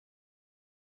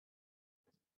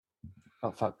Oh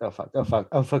fuck! Oh fuck! Oh fuck!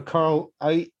 Oh fuck! Carl,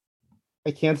 I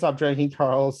can't stop dragging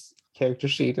Carl's character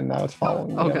sheet, and now it's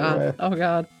following me everywhere. Oh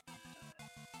god.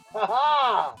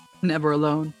 Ha Never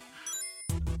alone.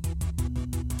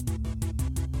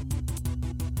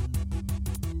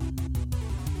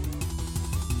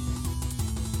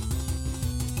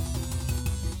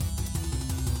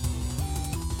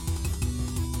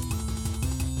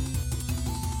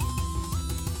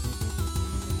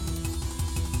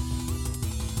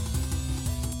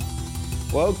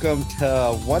 Welcome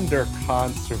to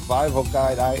WonderCon Survival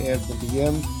Guide. I am the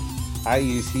DM. I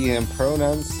use he/him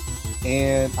pronouns,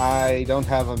 and I don't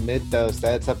have a mythos.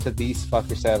 That's up to these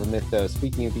fuckers to have a mythos.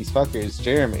 Speaking of these fuckers,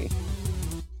 Jeremy.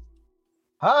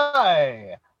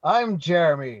 Hi, I'm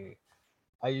Jeremy.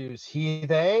 I use he,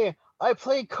 they. I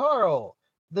play Carl,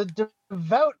 the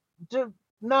devout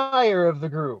denier of the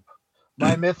group.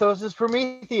 My mythos is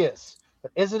Prometheus.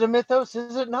 But is it a mythos?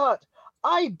 Is it not?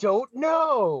 I don't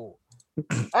know.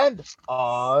 And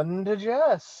on to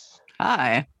Jess.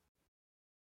 Hi.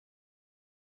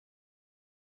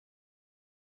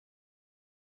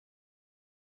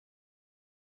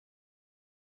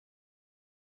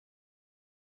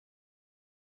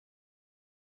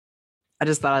 I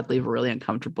just thought I'd leave a really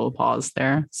uncomfortable pause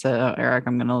there. So, Eric,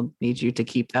 I'm going to need you to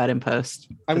keep that in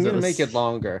post. I'm going to make it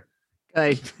longer.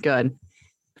 Good.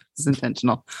 It's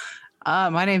intentional.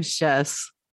 My name's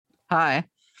Jess. Hi.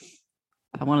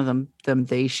 One of them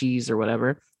they, she's, or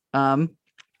whatever. I'm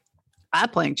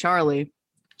playing Charlie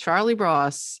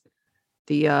Ross,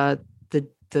 the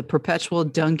perpetual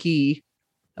donkey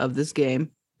of this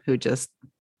game, who just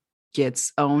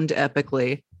gets owned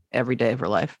epically every day of her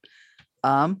life.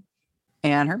 And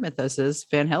her mythos is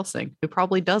Van Helsing, who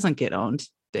probably doesn't get owned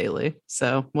daily.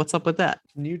 So what's up with that?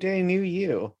 New day, new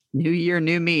you. New year,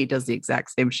 new me does the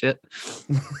exact same shit.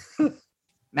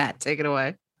 Matt, take it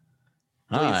away.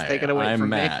 Hi, take it away I'm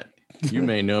from Matt. You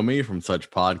may know me from such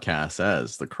podcasts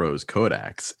as The Crow's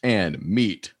Codex and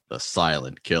Meet the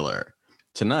Silent Killer.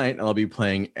 Tonight, I'll be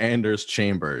playing Anders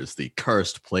Chambers, the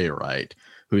cursed playwright,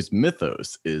 whose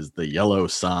mythos is the Yellow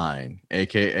Sign,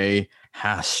 aka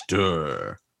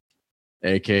Hastur,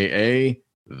 aka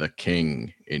the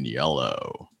King in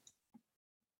Yellow.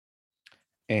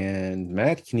 And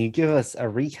Matt, can you give us a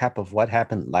recap of what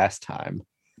happened last time?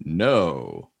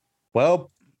 No. Well,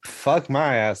 fuck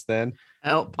my ass then.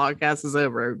 Oh, podcast is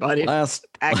over, everybody.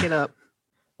 Pack it up.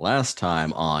 Last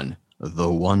time on The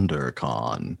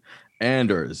WonderCon,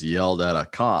 Anders yelled at a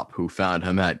cop who found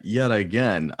him at yet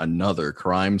again another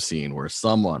crime scene where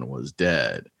someone was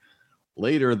dead.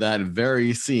 Later that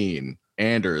very scene,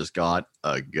 Anders got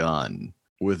a gun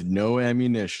with no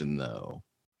ammunition though.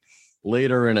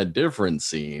 Later in a different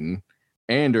scene,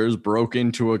 Anders broke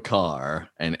into a car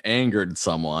and angered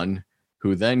someone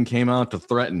who then came out to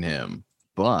threaten him.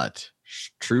 But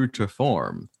true to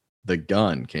form, the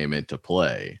gun came into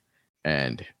play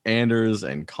and Anders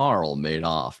and Carl made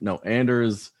off. No,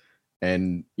 Anders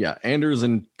and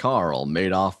Carl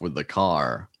made off with the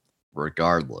car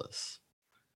regardless.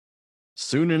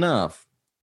 Soon enough,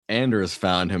 Anders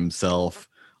found himself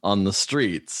on the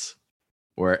streets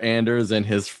where Anders and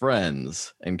his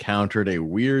friends encountered a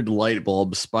weird light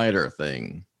bulb spider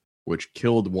thing, which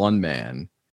killed one man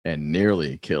and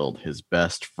nearly killed his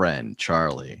best friend,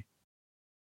 Charlie.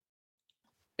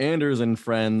 Anders and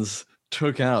friends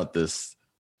took out this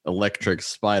electric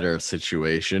spider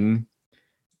situation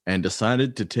and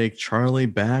decided to take Charlie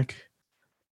back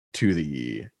to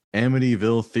the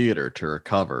Amityville Theater to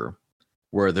recover,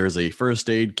 where there's a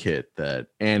first aid kit that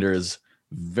Anders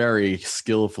very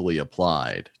skillfully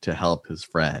applied to help his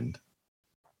friend.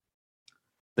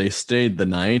 They stayed the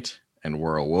night and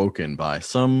were awoken by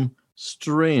some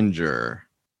stranger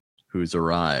who's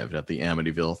arrived at the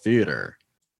Amityville Theater.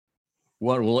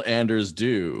 What will Anders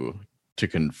do to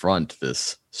confront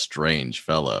this strange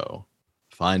fellow?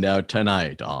 Find out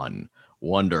tonight on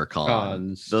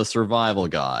WonderCon, the Survival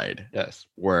Guide. Yes.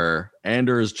 Where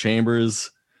Anders Chambers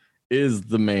is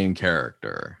the main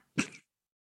character.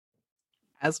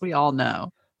 As we all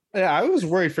know. Yeah, I was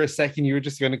worried for a second you were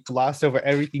just going to gloss over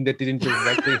everything that didn't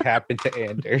directly happen to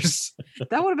Anders.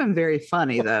 That would have been very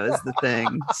funny, though, is the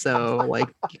thing. So,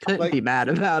 you couldn't be mad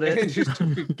about it. Anders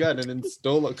took a gun and then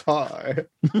stole a car.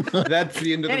 That's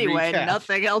the end of the Anyway, recap.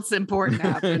 nothing else important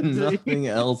happened. Nothing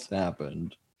else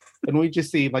happened. And we just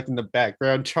see, in the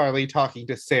background, Charlie talking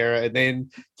to Sarah and then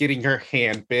getting her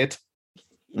hand bit.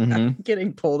 Mm-hmm.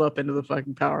 Getting pulled up into the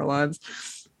fucking power lines.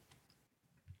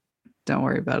 Don't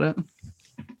worry about it.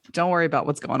 Don't worry about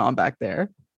what's going on back there.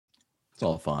 It's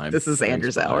all fine. This is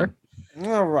Anders' hour.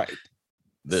 All right.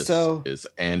 This is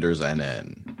Anders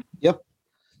NN. Yep.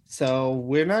 So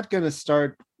we're not going to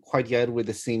start quite yet with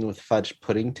the scene with Fudge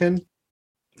Puddington.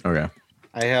 Okay.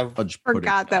 I have Fudge pudding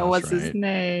Forgot that house, was his right?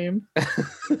 name. I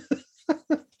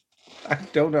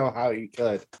don't know how you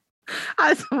could.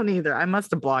 I don't either. I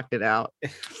must have blocked it out.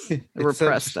 I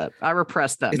repressed that. I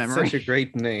repressed that It's memory. such a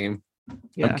great name.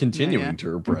 Yeah, I'm continuing yeah. to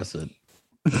repress it.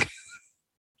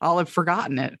 I'll have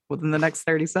forgotten it within the next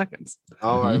 30 seconds.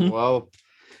 All right. Mhm. Well,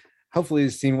 hopefully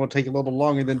the scene will take a little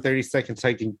longer than 30 seconds so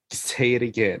I can say it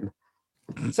again.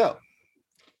 So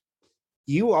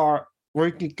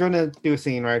we're gonna do a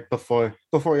scene right before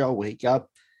y'all wake up.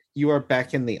 You are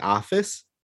back in the office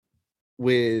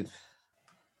with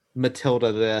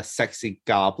Matilda, the sexy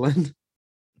goblin.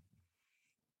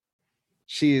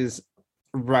 She is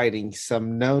writing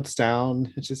some notes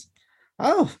down. It's just,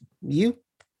 oh, you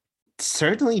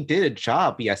certainly did a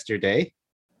job yesterday.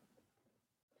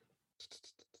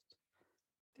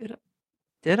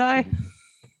 Did I?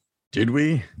 Did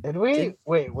we? Did we? Did-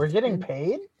 Wait, we're getting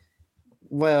paid?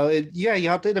 Well, yeah,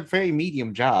 y'all did a very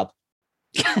medium job.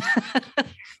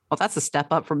 Well, that's a step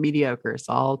up from mediocre,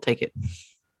 so I'll take it.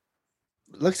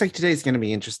 Looks like today's going to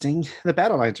be interesting. The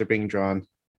battle lines are being drawn.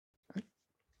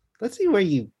 Let's see where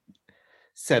you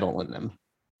settle in them.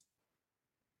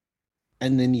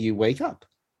 And then you wake up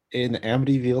in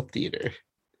Amityville Theater.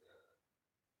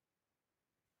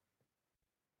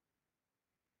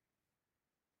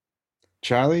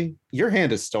 Charlie, your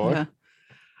hand is sore. Yeah.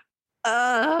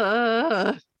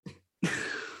 Uh,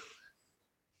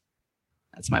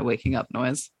 that's my waking up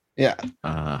noise. Yeah.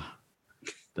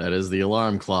 That is the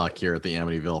alarm clock here at the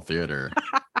Amityville Theater.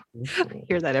 I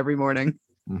hear that every morning.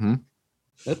 Mm-hmm.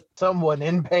 Someone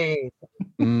in pain.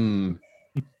 Mm.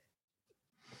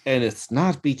 And it's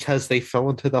not because they fell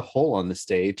into the hole on the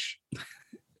stage.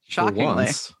 Shockingly,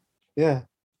 Yeah.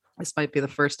 this might be the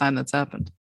first time that's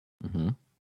happened. Mm-hmm.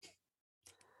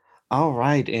 All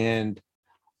right. And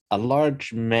a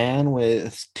large man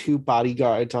with two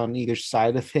bodyguards on either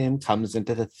side of him comes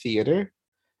into the theater.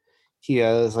 He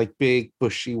has like big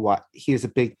bushy he has a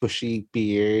big bushy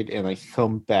beard and like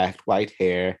combed back white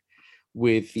hair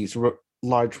with these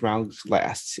large round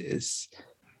glasses.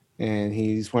 And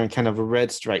he's wearing kind of a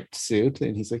red striped suit.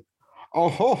 And he's like, oh,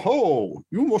 ho,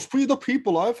 you must be the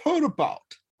people I've heard about.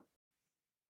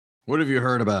 What have you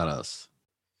heard about us?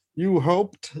 You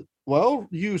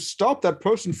you stopped that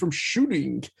person from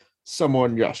shooting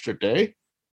someone yesterday.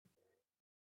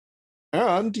 And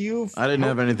I didn't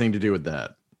have anything to do with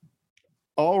that.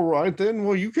 All right, then.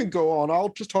 Well, you can go on. I'll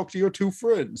just talk to your two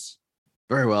friends.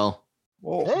 Very well.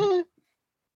 Well, Eh?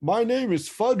 my name is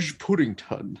Fudge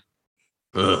Puddington.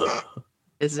 Ugh.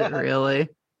 Is it really?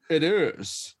 It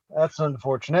is. That's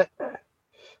unfortunate.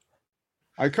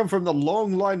 I come from the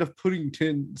long line of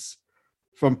Puddingtons.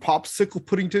 From Popsicle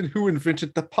Puddington, who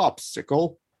invented the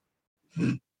popsicle,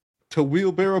 to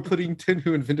Wheelbarrow Puddington,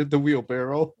 who invented the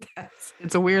wheelbarrow.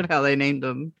 It's a weird how they named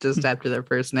them just after their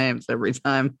first names every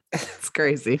time. It's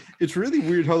crazy. It's really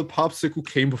weird how the popsicle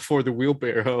came before the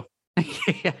wheelbarrow.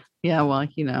 Yeah, well,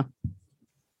 you know.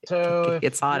 So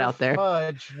It's if hot you're out there.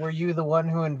 Fudge, were you the one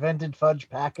who invented fudge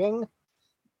packing?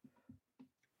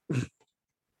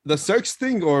 The sex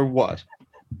thing or what?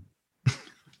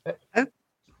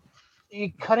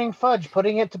 You cutting fudge,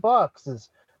 putting it to boxes,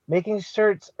 making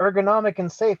sure it's ergonomic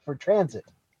and safe for transit.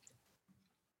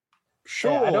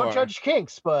 Sure. Yeah, I don't judge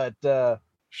kinks, but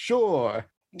Sure.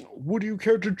 Would you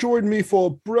care to join me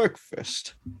for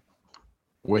breakfast?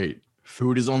 Wait,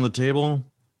 food is on the table?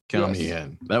 Count me Yes.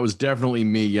 in. That was definitely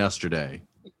me yesterday.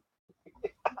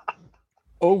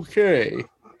 Okay.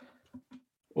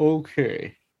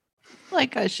 Okay.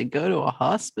 Like I should go to a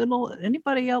hospital.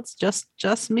 Anybody else?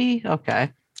 Just me?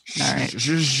 Okay. All right.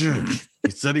 He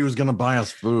said he was going to buy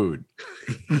us food.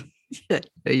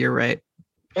 You're right.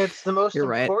 it's the most You're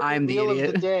right, important I'm the meal of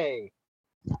idiot. the day.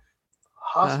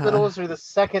 Hospitals are the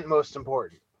second most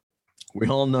important. We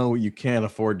all know you can't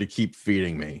afford to keep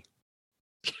feeding me.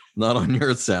 Not on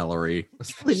your salary.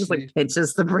 She just like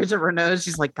pinches the bridge of her nose.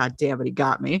 She's like, God damn it, he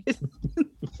got me.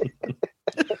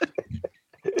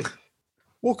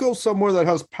 We'll go somewhere that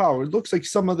has power. It looks like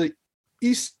some of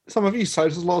East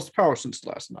Side has lost power since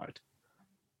last night.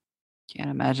 Can't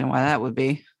imagine why that would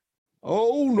be.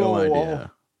 Oh No no.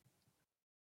 idea.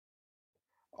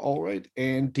 All right.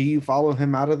 And do you follow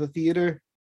him out of the theater?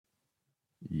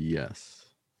 Yes.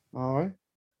 All right.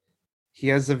 He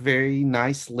has a very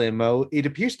nice limo. It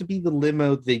appears to be the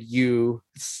limo that you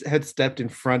had stepped in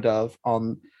front of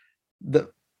on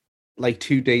like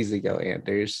 2 days ago,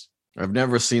 Anders. I've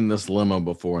never seen this limo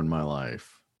before in my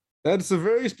life. That's a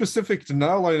very specific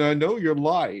denial, and I know you're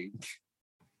lying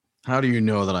How do you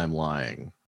know that I'm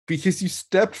lying? because you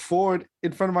stepped forward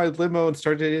in front of my limo and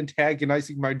started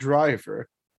antagonizing my driver.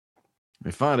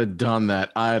 If I'd have done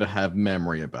that, I'd have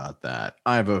memory about that.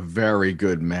 I have a very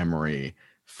good memory,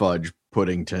 Fudge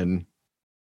Puddington.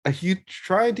 Are you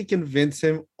trying to convince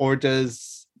him, or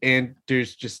does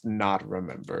Anders just not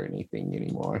remember anything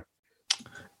anymore?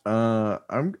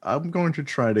 I'm going to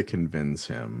try to convince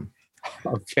him.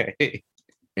 Okay.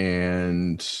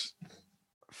 And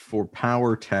for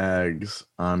power tags,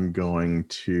 I'm going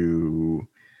to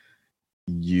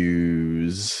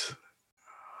use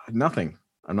nothing.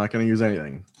 I'm not going to use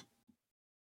anything.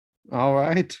 All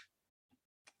right.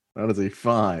 That is a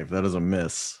 5. That is a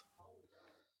miss.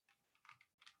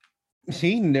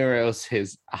 He narrows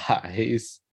his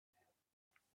eyes.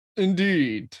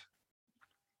 Indeed.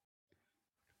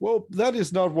 Well, that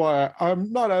is not why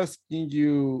I'm not asking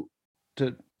you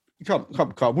to come.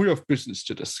 We have business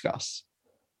to discuss.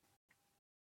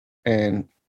 And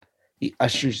he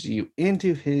ushers you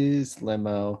into his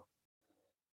limo.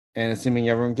 And assuming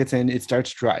everyone gets in, it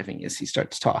starts driving as he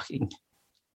starts talking.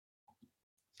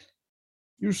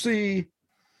 You see,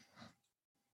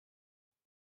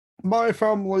 my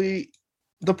family,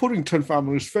 the Puddington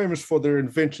family, is famous for their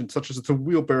inventions such as the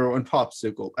wheelbarrow and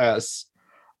popsicle, as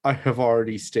I have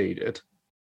already stated.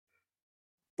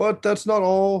 But that's not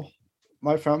all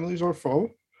my families are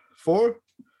for.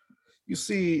 You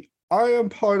see, I am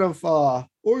part of an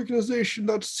organization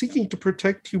that's seeking to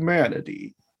protect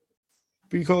humanity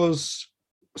because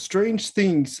strange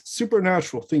things,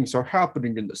 supernatural things are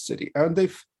happening in the city, and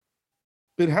they've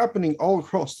been happening all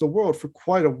across the world for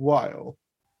quite a while.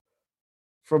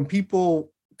 From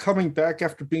people coming back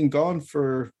after being gone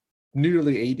for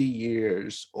nearly 80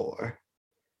 years, or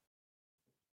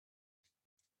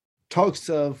talks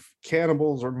of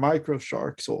cannibals or micro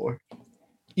sharks or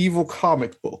evil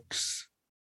comic books.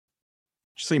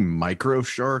 Did you say micro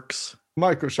sharks?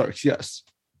 Micro sharks, yes.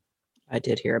 I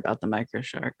did hear about the micro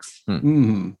sharks.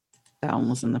 Mm. That one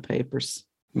was in the papers.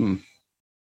 That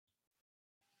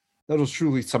was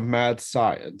truly some mad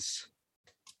science.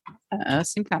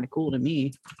 Seemed kind of cool to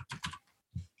me.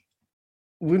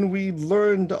 When we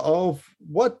learned of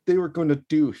what they were going to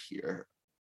do here,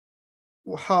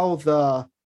 how the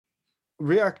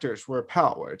reactors were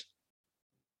powered,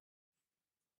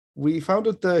 we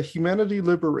founded the Humanity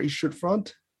Liberation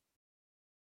Front,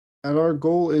 and our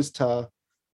goal is to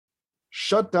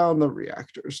shut down the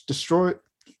reactors, destroy,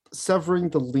 severing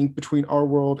the link between our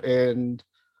world and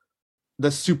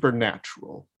the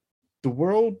supernatural. The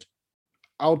world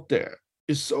out there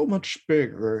is so much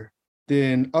bigger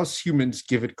than us humans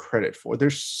give it credit for.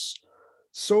 There's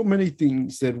so many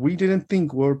things that we didn't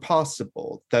think were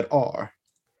possible that are,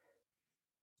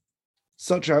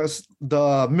 such as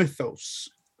the mythos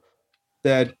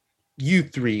that you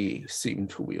three seem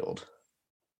to wield,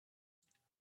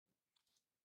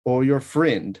 or your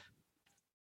friend.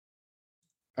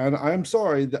 And I'm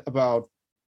sorry about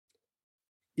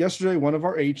yesterday. One of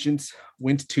our agents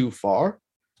went too far,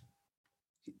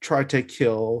 tried to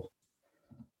kill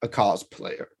a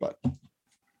cosplayer, but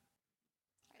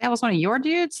That was one of your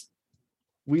dudes?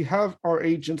 we have our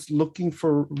agents looking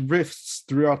for rifts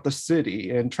throughout the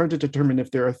city and trying to determine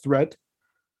if they're a threat.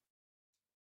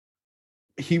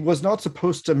 He was not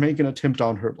supposed to make an attempt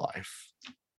on her life.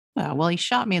 Oh, well, he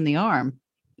shot me in the arm,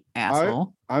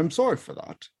 asshole. I'm sorry for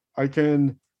that.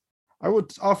 I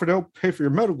would offer to help pay for your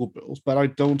medical bills, but I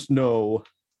don't know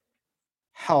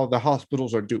how the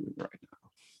hospitals are doing right now.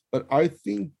 But I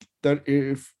think that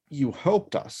if you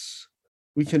helped us,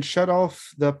 we can shut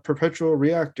off the perpetual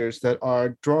reactors that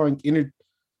are drawing energy.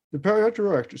 The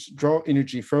perpetual reactors draw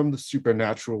energy from the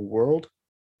supernatural world,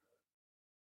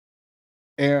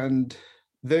 and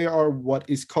they are what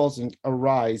is causing a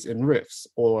rise in rifts,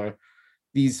 or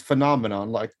these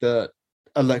phenomenon like the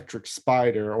electric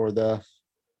spider or the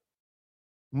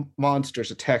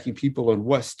monsters attacking people on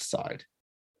West Side.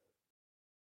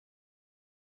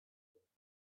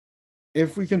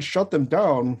 If we can shut them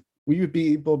down, we would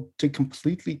be able to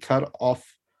completely cut off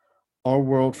our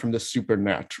world from the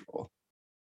supernatural.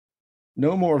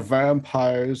 No more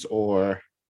vampires or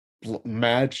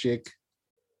magic,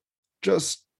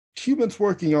 just humans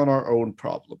working on our own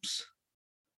problems.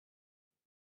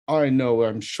 I know,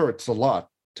 I'm sure it's a lot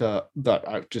that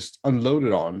I've just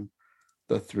unloaded on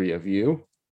the three of you.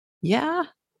 Yeah.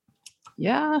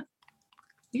 You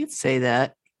could say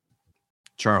that.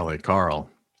 Charlie,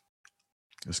 Carl.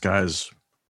 This guy's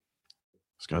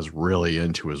really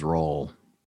into his role.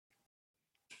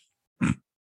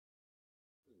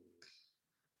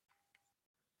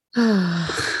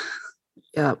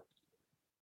 Yep.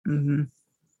 Mm-hmm.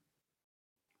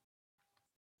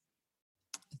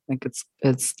 I think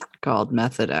it's called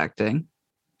method acting,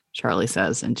 Charlie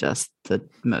says in just the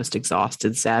most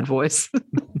exhausted, sad voice.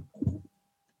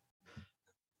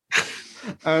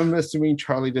 I'm assuming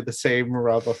Charlie did the same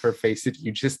rub of her face that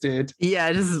you just did.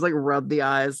 Yeah, just like rub the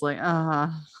eyes, like,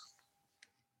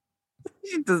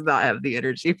 He does not have the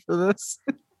energy for this.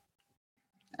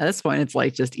 At this point, it's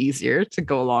like just easier to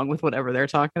go along with whatever they're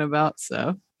talking about.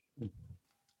 So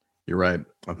You're right.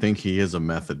 I think he is a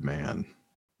method man.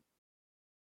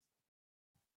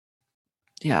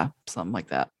 yeah, something like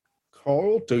that.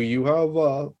 Carl, do you have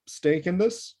a stake in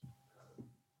this?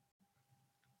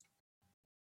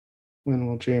 When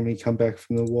will Jeremy come back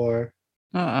from the war?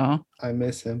 Uh-oh. I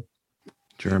miss him.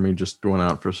 Jeremy just went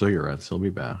out for cigarettes. He'll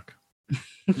be back.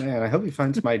 Man, I hope he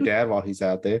finds my dad while he's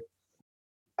out there.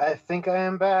 I think I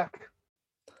am back.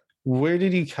 Where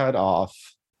did he cut off?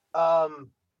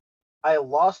 I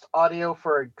lost audio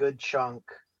for a good chunk.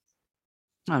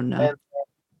 Oh no.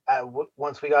 And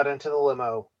once we got into the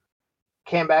limo,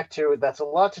 came back to that's a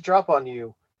lot to drop on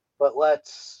you, but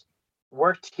let's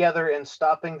work together in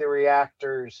stopping the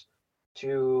reactors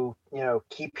to,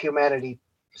 keep humanity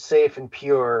safe and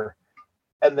pure.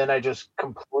 And then I just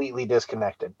completely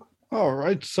disconnected. All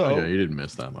right, so Oh, yeah, you didn't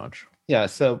miss that much. yeah,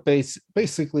 so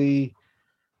basically,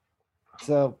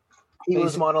 so He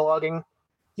was monologuing.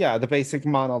 yeah, the basic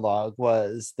monologue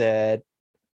was that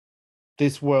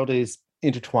this world is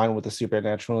intertwined with the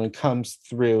supernatural and comes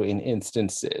through in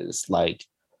instances like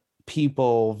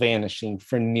people vanishing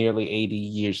for nearly 80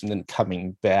 years and then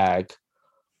coming back,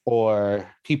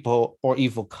 or people or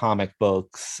evil comic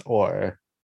books, or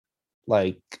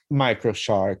like micro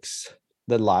sharks,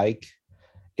 the like.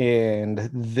 And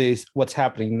this, what's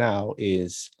happening now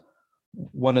is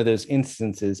one of those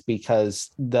instances because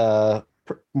the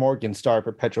Morgan Star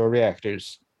perpetual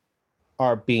reactors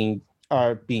are being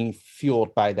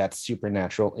fueled by that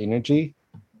supernatural energy.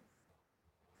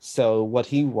 So what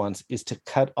he wants is to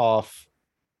cut off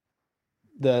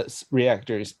the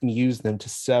reactors and use them to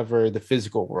sever the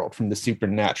physical world from the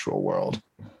supernatural world.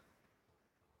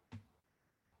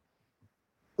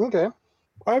 Okay.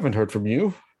 I haven't heard from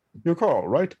you. You're Carl,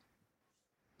 right?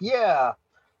 Yeah.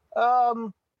 A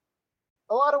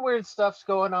lot of weird stuff's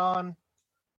going on.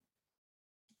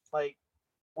 Like,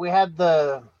 we had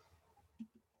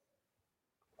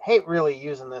hate really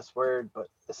using this word, but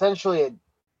essentially a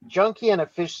junkie in a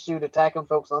fish suit attacking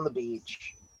folks on the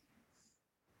beach.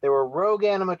 There were rogue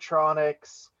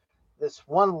animatronics. This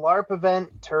one LARP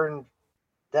event turned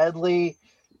deadly.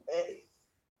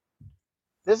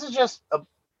 This is just a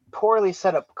poorly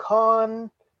set up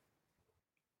con.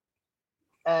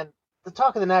 And the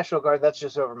talk of the National Guard, that's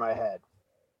just over my head.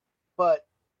 But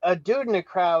a dude in a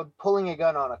crowd pulling a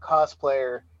gun on a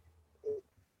cosplayer,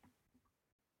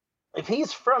 if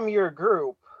he's from your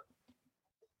group,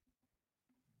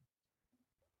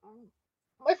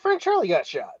 my friend Charlie got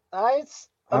shot.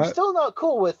 I'm still not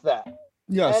cool with that.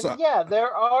 Yes. And yeah,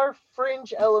 there are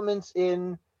fringe elements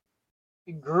in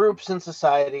groups and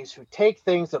societies who take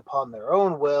things upon their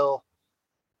own will,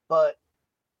 but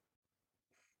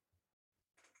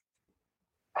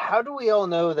how do we all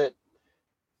know that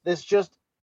this just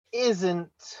isn't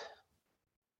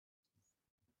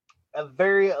a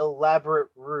very elaborate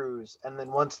ruse, and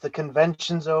then once the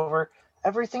convention's over,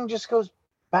 everything just goes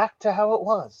back to how it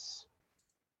was?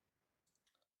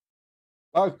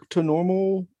 Back to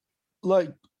normal?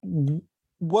 Like,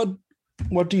 what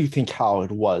do you think how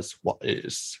it was, what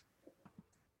is?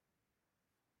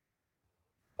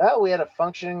 We had a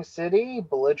functioning city,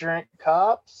 belligerent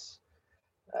cops.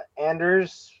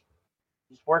 Anders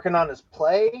was working on his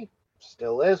play,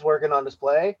 still is working on his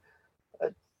play.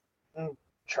 And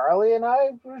Charlie and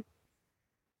I were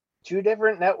two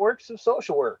different networks of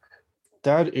social work.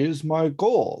 That is my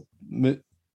goal,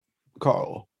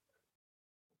 Carl.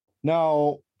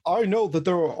 Now, I know that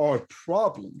there are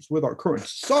problems with our current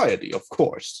society, of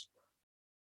course.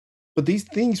 But these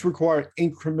things require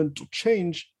incremental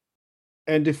change.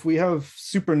 And if we have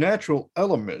supernatural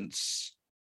elements,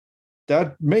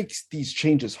 that makes these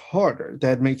changes harder.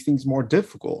 That makes things more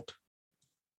difficult.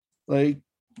 Like,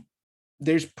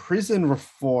 there's prison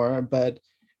reform, but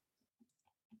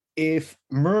if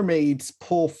mermaids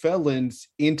pull felons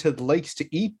into the lakes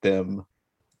to eat them,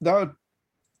 that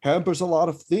hampers a lot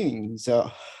of things.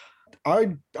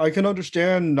 I can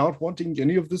understand not wanting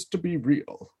any of this to be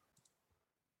real.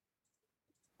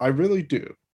 I really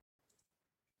do.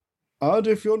 But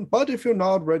if you're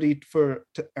not ready to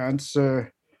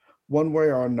answer one way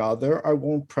or another, I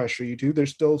won't pressure you to.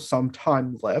 There's still some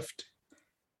time left.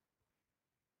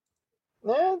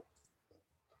 Yeah,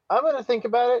 I'm gonna think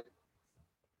about it.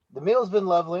 The meal's been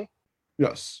lovely.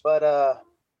 Yes. But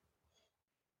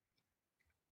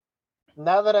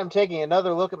now that I'm taking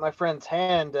another look at my friend's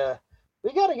hand,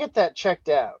 we got to get that checked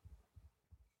out.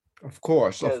 Of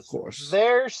course, of because course.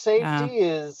 their safety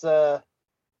is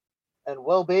and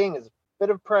well-being is a bit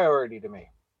of priority to me.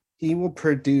 He will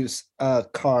produce a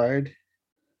card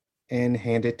and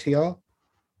hand it to y'all.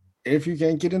 If you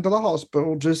can't get into the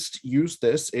hospital, just use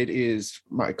this. It is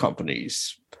my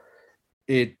company's.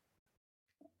 It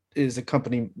is a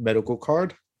company medical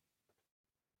card.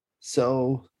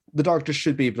 So the doctor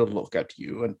should be able to look at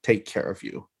you and take care of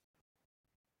you.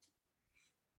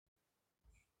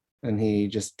 And he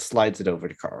just slides it over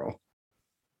to Carl.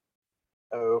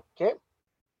 Okay.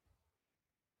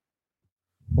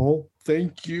 Well,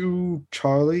 thank you,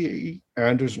 Charlie,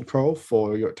 Anders, and Carl,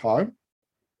 for your time.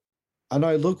 And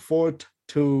I look forward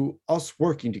to us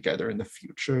working together in the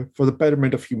future for the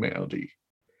betterment of humanity.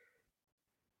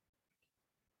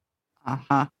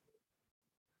 Uh-huh.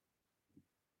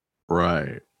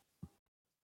 Right.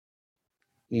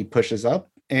 He pushes up,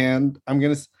 and I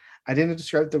didn't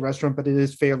describe the restaurant, but it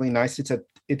is fairly nice.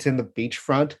 It's in the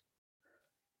beachfront,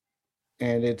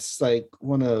 and it's like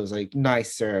one of those like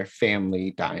nicer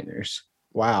family diners.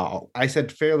 Wow, I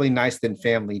said fairly nice than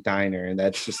family diner, and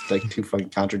that's just like two fucking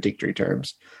contradictory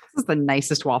terms. This is the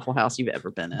nicest Waffle House you've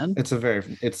ever been in. It's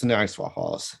a nice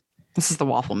Waffle House. This is the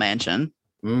Waffle Mansion.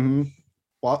 Mm-hmm.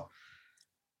 Well,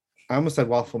 I almost said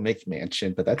Waffle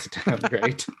McMansion, but that's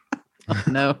great.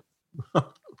 No.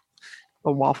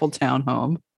 The Waffle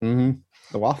Townhome. Mm-hmm.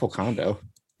 The Waffle Condo.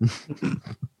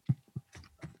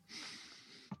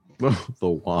 The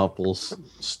Waffles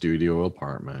studio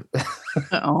apartment.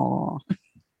 Oh.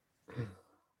 The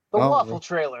Oh. waffle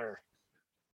trailer.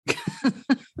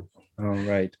 All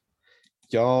right.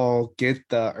 Y'all get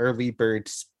the early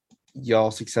birds.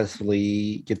 Y'all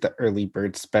successfully get the early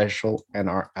bird special and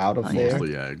are out of Oh, yeah. there.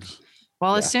 The eggs.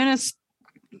 Well, Yeah. as soon as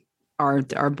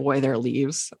our boy there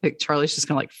leaves, I think Charlie's just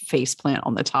gonna like face plant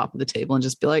on the top of the table and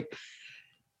just be like,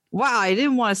 wow, I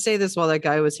didn't want to say this while that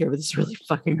guy was here, but this really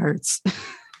fucking hurts.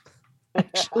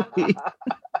 Actually.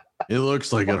 It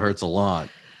looks like it hurts a lot.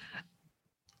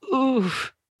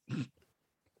 Oof.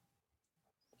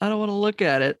 I don't want to look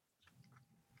at it.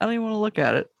 I don't even want to look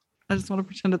at it. I just want to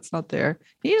pretend it's not there.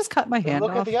 Can you just cut my hand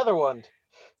Look off? at the other one.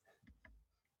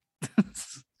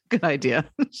 Good idea.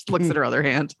 Just looks at her other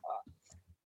hand.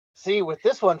 See, with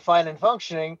this one fine and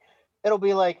functioning, it'll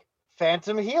be like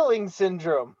phantom healing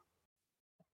syndrome.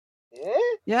 Eh?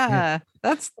 Yeah,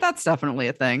 that's definitely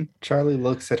a thing. Charlie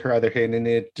looks at her other hand and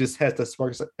it just has the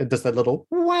sparks. It does that little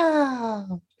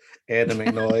wow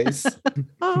anime noise.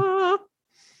 Ah.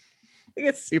 It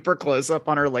gets super close up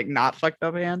on her like not fucked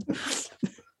up hand.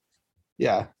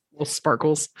 Yeah. Little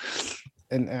sparkles.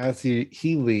 And as he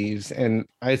leaves, and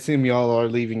I assume y'all are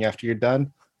leaving after you're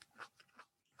done.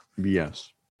 Yes.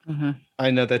 Uh-huh.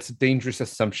 I know that's a dangerous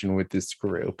assumption with this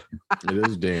group. It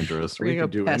is dangerous. We We're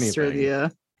could do gonna go pester anything.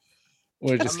 the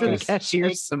We're That's just for the gonna, cashier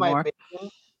Take some my more.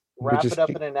 bacon, wrap just it up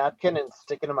keep- in a napkin, and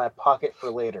stick it in my pocket for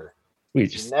later. we You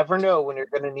just never know when you're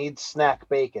going to need snack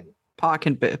bacon.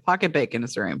 Pocket bacon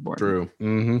is very important. True.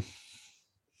 mm-hmm.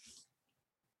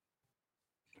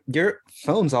 Your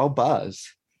phone's all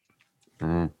buzz.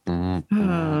 Ooh.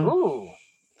 I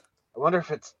wonder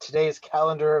if it's today's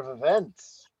calendar of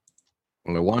events.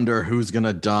 I wonder who's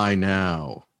gonna die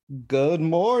now. Good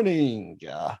morning.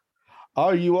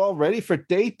 Are you all ready for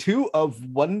day 2 of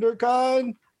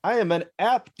WonderCon? I am an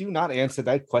app. Do not answer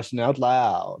that question out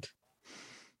loud.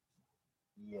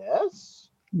 Yes?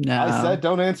 No, I said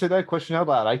don't answer that question out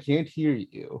loud. I can't hear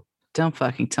you. don't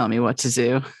fucking tell me what to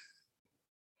do.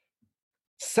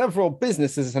 Several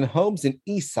businesses and homes in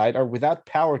Eastside are without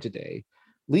power today,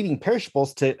 leading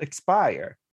perishables to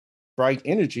expire. Bright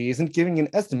Energy isn't giving an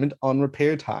estimate on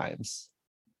repair times.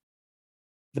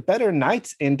 The Better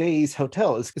Nights and Days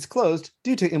Hotel is closed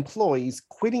due to employees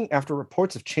quitting after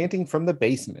reports of chanting from the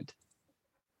basement.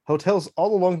 Hotels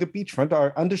all along the beachfront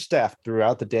are understaffed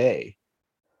throughout the day.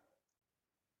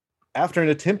 After an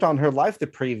attempt on her life the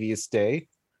previous day,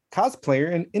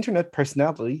 cosplayer and internet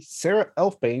personality Sarah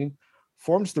Elfbane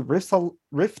forms the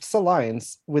Rifts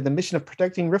Alliance with the mission of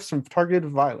protecting Rifts from targeted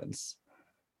violence.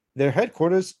 Their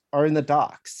headquarters are in the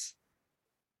docks.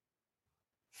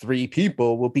 3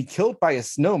 people will be killed by a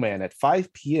snowman at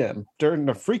 5 p.m. during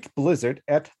a freak blizzard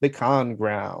at the con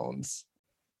grounds.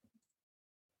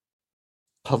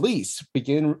 Police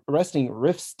begin arresting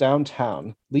Rifts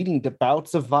downtown, leading to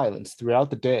bouts of violence throughout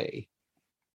the day.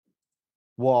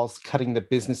 Walls cutting the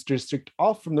business district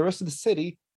off from the rest of the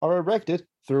city are erected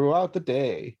throughout the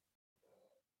day.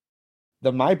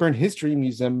 The Myburn History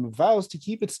Museum vows to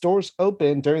keep its doors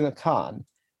open during the con,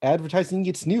 advertising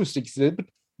its newest exhibit,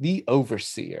 The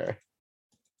Overseer.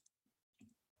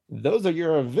 Those are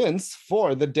your events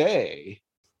for the day.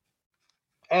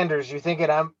 Anders, you thinking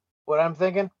what I'm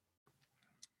thinking?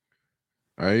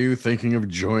 Are you thinking of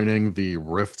joining the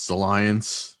Rifts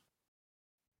Alliance?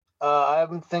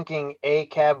 I'm thinking A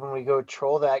cab when we go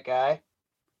troll that guy.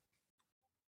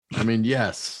 I mean,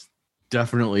 yes,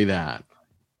 definitely that.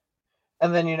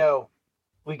 And then,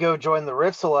 we go join the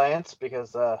Rifts Alliance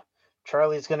because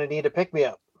Charlie's going to need a pick me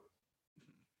up.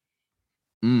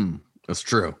 That's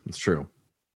true. It's true.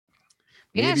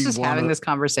 Yeah, it's Maybe just one having of- this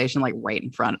conversation like right in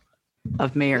front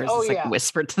of me, or is Oh, this like yeah.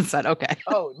 whispered to the side? Okay.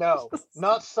 Oh, no,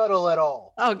 not subtle at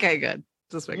all. Okay, good.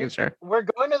 Just making sure. We're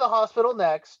going to the hospital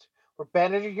next. We're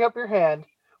bandaging up your hand.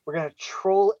 We're going to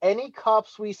troll any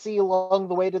cops we see along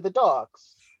the way to the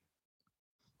docks.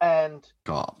 And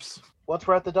cops. once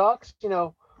we're at the docks,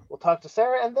 we'll talk to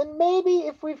Sarah. And then maybe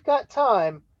if we've got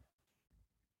time,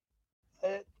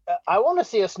 I want to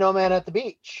see a snowman at the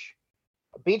beach.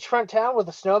 A beachfront town with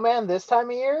a snowman this time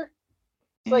of year?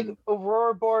 It's like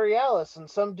Aurora Borealis in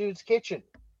some dude's kitchen.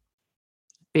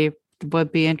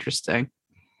 Would be interesting.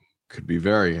 Could be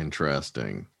very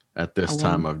interesting at this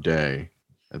time of day,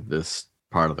 at this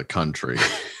part of the country.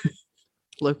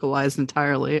 Localized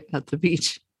entirely at the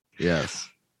beach. Yes.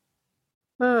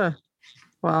 Well,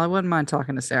 I wouldn't mind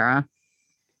talking to Sarah.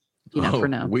 For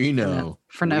no. We know.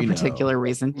 For no particular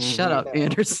reason. Shut up,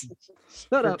 Anders.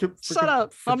 Shut up. Shut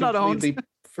up. I'm not owned.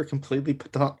 For completely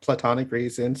platonic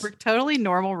reasons. For totally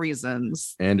normal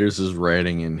reasons. Anders is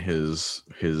writing in his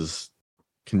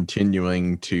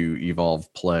continuing to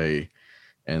evolve play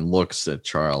and looks at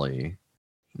Charlie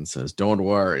and says, "Don't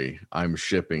worry, I'm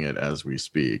shipping it as we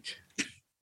speak."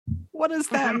 What does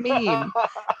that mean?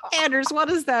 Anders, what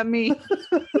does that mean?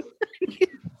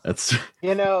 That's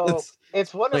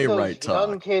it's one of those playwright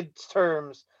young talk. kids'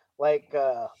 terms like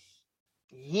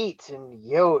yeet and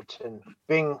yote and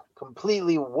being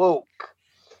completely woke.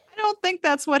 I don't think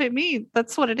that's what it means.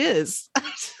 That's what it is.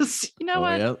 You know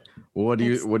what? Yeah. What do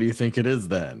you think it is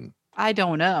then? I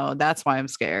don't know. That's why I'm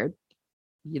scared.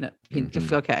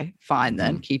 Okay, fine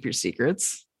then. Keep your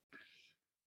secrets.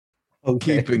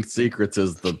 Okay. Keeping secrets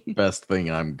is the best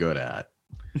thing I'm good at.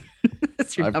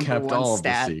 That's your I've number kept one all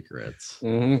stat. of the secrets.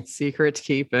 Mhm. Secret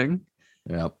keeping.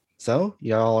 Yep. So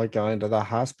y'all are going to the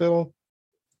hospital.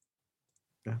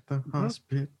 At the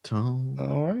hospital.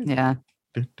 All right. Yeah.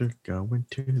 Going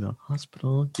to the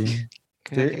hospital again.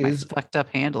 There Get my is- fucked up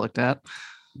hand looked at.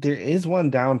 There is one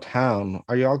downtown.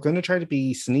 Are y'all going to try to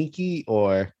be sneaky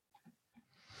or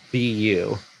be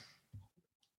you?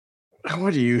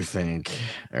 What do you think,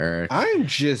 Eric? I'm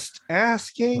just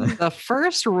asking. The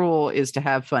first rule is to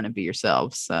have fun and be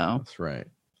yourself. So That's right.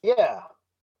 Yeah.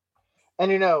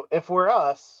 And if we're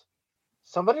us,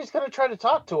 somebody's going to try to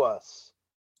talk to us.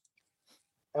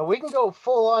 And we can go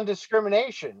full on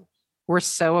discrimination. we're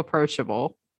so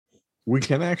approachable. We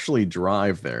can actually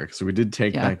drive there because we did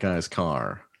take Yeah. that guy's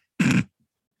car.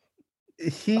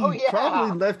 He Oh, yeah.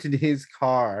 probably left in his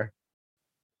car.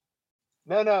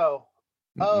 No.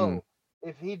 Oh,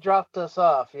 if he dropped us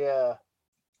off, yeah.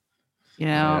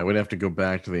 Yeah, we'd have to go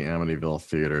back to the Amityville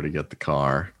Theater to get the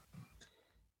car.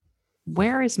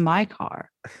 Where is my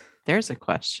car? There's a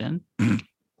question. I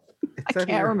It's at can't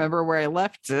your- remember where I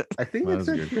left it. I think That it's is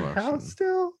a at good your question. house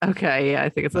still. Okay, yeah, I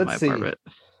think it's in my Let's see. apartment.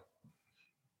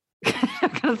 I'm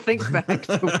gonna think back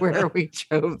to where we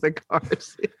drove the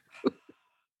cars.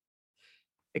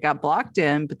 It got blocked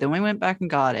in, but then we went back and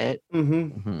got it,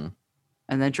 Mm-hmm.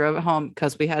 and then drove it home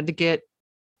because we had to get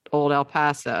Old El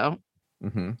Paso,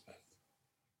 Mm-hmm.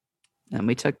 and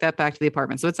we took that back to the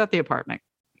apartment. So it's at the apartment.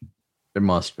 It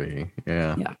must be.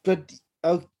 Yeah. Yeah. But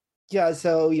yeah,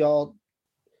 so y'all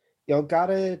got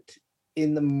it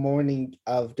in the morning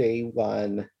of day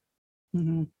one.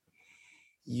 Mhm.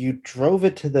 You drove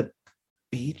it to the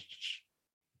beach.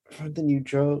 And then you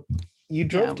drove Yeah,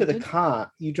 to we the did.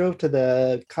 you drove to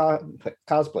the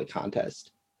cosplay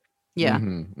contest. Yeah,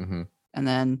 Mm-hmm. and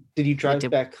then Did you drive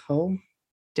did- back home?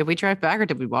 did we drive back or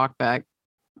did we walk back?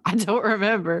 I don't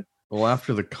remember. Well,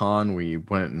 after the con, we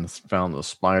went and found the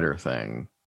spider thing.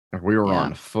 We were Yeah.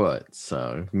 on foot,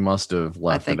 so we must have I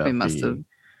left think it we at must the have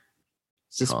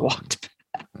just con. walked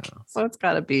back. Yeah. So it's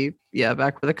got to be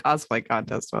back where the cosplay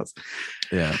contest was.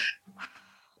 Yeah.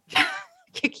 I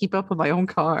can't keep up with my own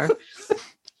car.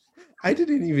 I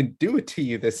didn't even do it to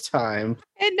you this time.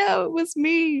 And no, it was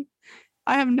me.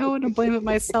 I have no one to blame but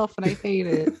myself, and I hate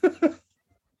it.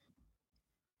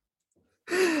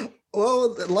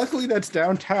 Well, luckily that's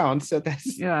downtown, so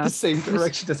that's Yeah. the same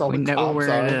direction as all We the know cops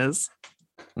where are. it is.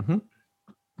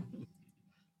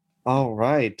 All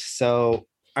right. So,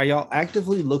 are y'all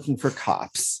actively looking for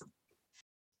cops?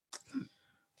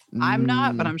 I'm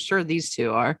not, but Mm, I'm sure these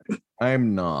two are.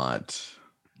 I'm not.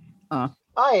 I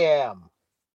am.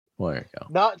 Well, there you go.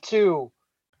 Not to,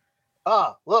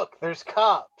 look, there's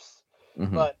cops.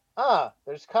 Mhm. But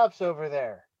there's cops over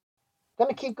there.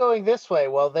 Gonna keep going this way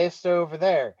while they stay over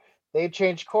there. They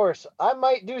change course. I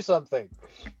might do something.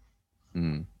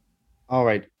 Mm. All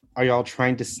right. Are y'all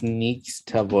trying to sneak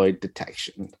to avoid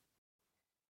detection?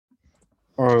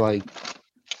 Or like,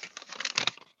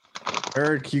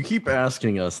 Eric, you keep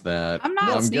asking us that. I'm not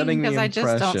I'm getting sneaking the because I just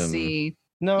don't impression- see.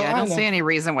 no, Yeah, I I don't know. see any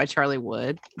reason why Charlie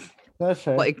would. That's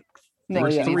fair. Like, no,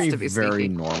 We're she yeah. needs three to be very sneaky.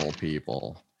 normal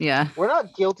people. Yeah, We're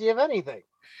not guilty of anything.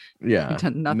 Yeah.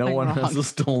 done No nothing one has wrong. a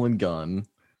stolen gun.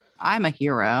 I'm a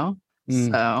hero,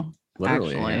 Mm. so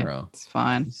Literally actually, a hero. it's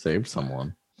fine. You saved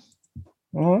someone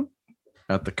Uh-huh.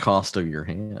 at the cost of your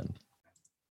hand.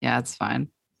 Yeah, it's fine.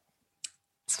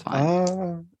 It's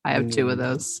fine. I have 2 of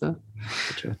those. So.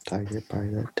 Put your tiger by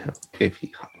the toe. If you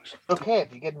Okay,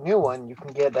 if you get a new one, you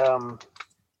can get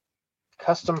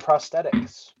custom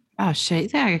prosthetics. Oh shit! You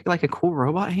think I get like a cool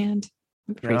robot hand?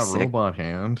 That'd be pretty Yeah, sick. robot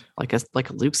hand. Like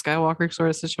a Luke Skywalker sort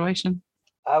of situation.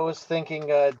 I was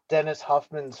thinking Dennis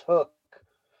Hoffman's hook.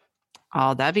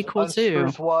 Oh, that'd be cool too.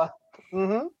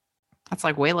 Mm-hmm. That's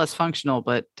like way less functional,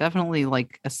 but definitely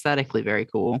like aesthetically very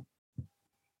cool.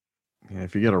 Yeah,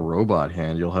 if you get a robot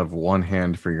hand, you'll have one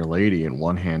hand for your lady and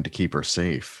one hand to keep her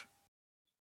safe.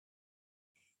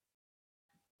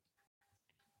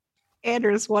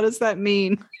 Anders, what does that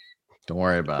mean? Don't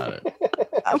worry about it.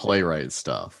 Playwright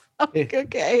stuff.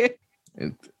 Okay.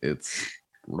 It's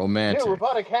romantic. New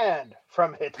robotic hand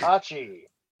from Hitachi.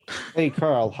 Hey,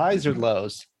 Carl, highs or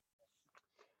lows?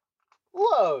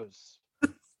 Lowe's. This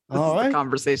All is the right.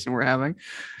 conversation we're having.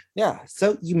 Yeah.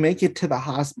 So you make it to the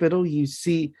hospital. You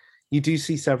do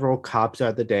see several cops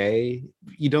throughout the day.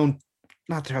 You don't,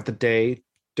 not throughout the day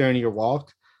during your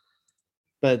walk,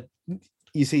 but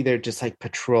you see they're just like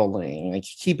patrolling, like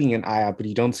keeping an eye out, but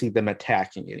you don't see them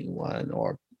attacking anyone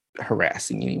or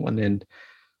harassing anyone. And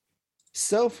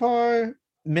so far,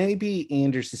 maybe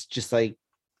Anders is just like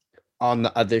on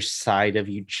the other side of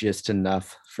you just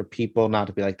enough for people not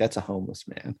to be like, that's a homeless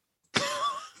man.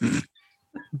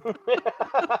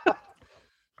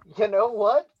 You know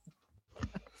what?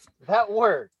 That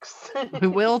works. We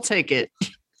will take it.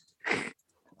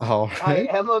 All I right.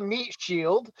 am a meat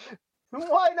shield.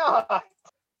 Why not?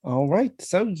 All right.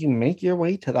 So you make your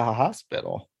way to the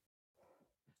hospital.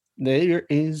 There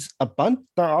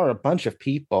are a bunch of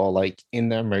people like in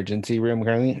the emergency room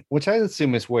currently, which I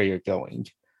assume is where you're going.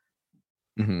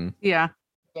 Mm-hmm. Yeah.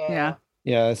 Yeah.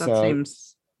 Yeah. That So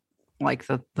seems like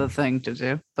the thing to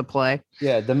do. The play.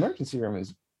 yeah, the emergency room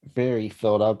is very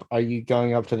filled up. Are you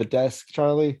going up to the desk,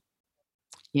 Charlie?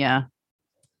 Yeah.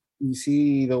 You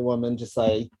see the woman just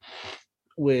like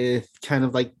with kind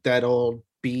of like that old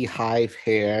beehive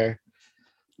hair,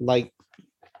 like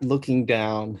looking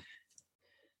down,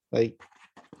 like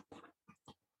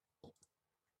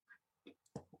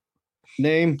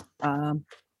name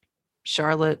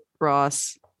Charlotte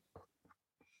Ross.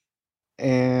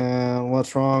 and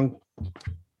what's wrong?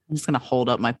 I'm just gonna hold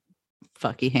up my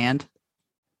fucky hand.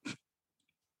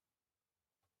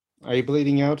 Are you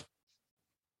bleeding out?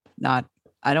 Not.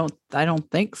 I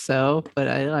don't think so. But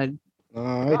I All right.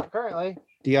 Not currently.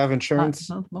 Do you have insurance?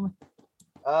 not at the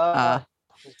moment.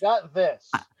 She's got this.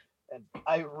 And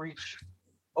I reach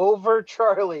over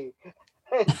Charlie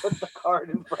and put the card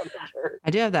in front of her. I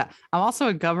do have that. I'm also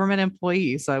a government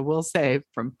employee, so I will say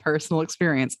from personal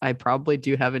experience, I probably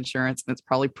do have insurance, and it's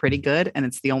probably pretty good, and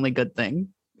it's the only good thing,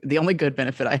 the only good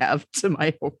benefit I have to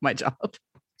my job.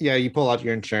 Yeah, you pull out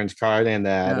your insurance card and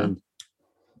that, Yeah. and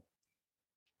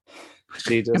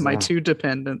she just And my 2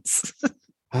 dependents.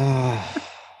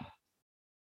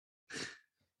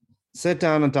 sit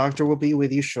down. A doctor will be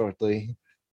with you shortly.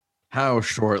 How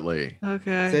shortly?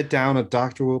 Okay. Sit down. A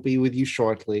doctor will be with you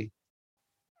shortly.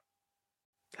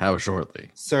 How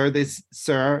shortly?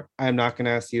 Sir, I'm not going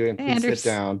to ask you, and please Anders. sit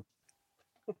down.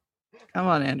 Come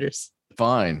on, Anders.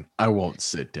 Fine. I won't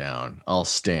sit down. I'll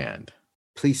stand.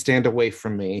 Please stand away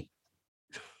from me.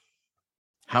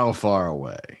 How far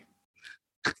away?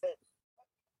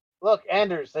 Look,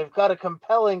 Anders, they've got a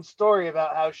compelling story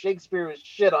about how Shakespeare was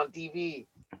shit on TV.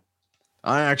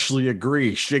 I actually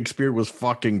agree. Shakespeare was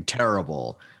fucking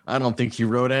terrible. I don't think he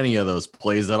wrote any of those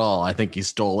plays at all. I think he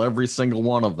stole every single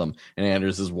one of them. And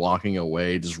Anders is walking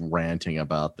away, just ranting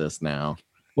about this now.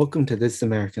 Welcome to This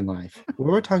American Life,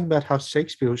 where we're talking about how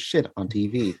Shakespeare was shit on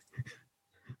TV.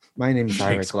 My name is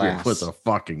Ira Shakespeare Glass. was a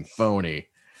fucking phony.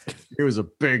 He was a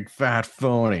big fat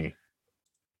phony.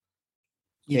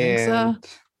 You think so?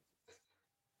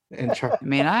 And I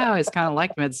mean, I always kind of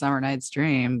liked Midsummer Night's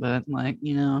Dream, but like,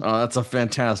 you know, Oh, that's a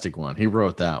fantastic one. He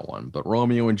wrote that one. But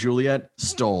Romeo and Juliet,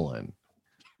 stolen.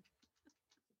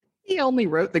 he only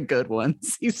wrote the good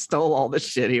ones. He stole all the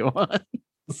shitty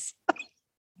ones.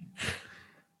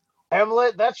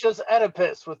 Hamlet, that's just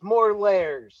Oedipus with more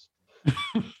layers.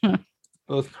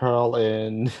 Both Carl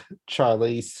and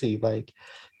Charlie see like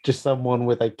just someone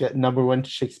with like a number one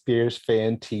Shakespeare's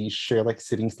fan t-shirt, like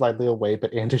sitting slightly away,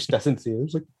 but Anders doesn't see it.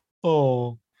 It's like,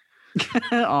 oh.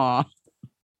 Aw.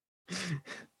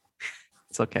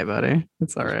 It's okay, buddy.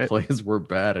 It's all right. Plays were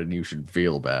bad and you should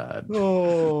feel bad.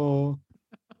 Oh.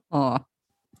 Aw.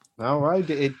 All right.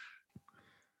 It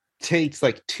takes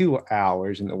like 2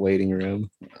 hours in the waiting room.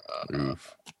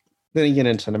 Oof. Then you get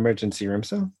into an emergency room.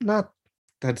 So not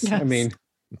that's I Yes. mean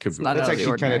Could be not that's out of the actually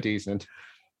kind ordinary. of decent.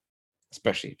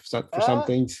 Especially for some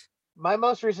things. My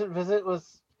most recent visit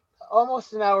was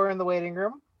almost an hour in the waiting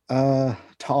room.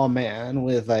 Tall man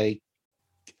with like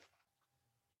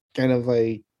kind of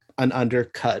like an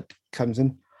undercut comes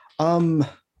in.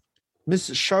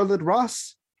 Miss Charlotte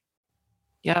Ross.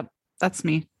 Yep, that's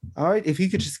me. All right, if you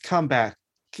could just come back.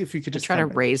 If you could Just just try to come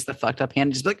back. raise the fucked up hand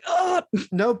and just be like, oh,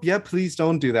 Nope, yeah, please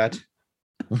don't do that.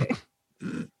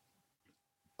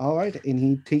 All right, and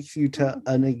he takes you to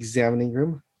an examining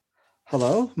room.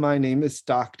 Hello, my name is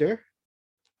Doctor.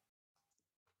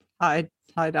 hi,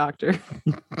 doctor.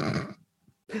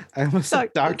 I almost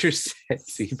said Doc- Dr.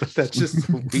 Sexy, but that's just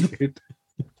so weird.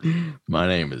 My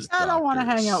name is I don't want to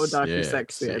Dr. hang out with Dr.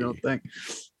 Sexy, I don't think.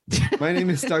 My name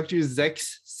is Dr.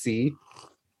 Zexy.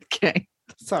 Okay.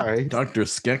 Sorry, Dr.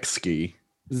 Skeksky.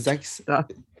 Zex.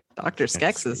 Dr.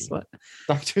 Skex is what?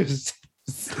 Dr.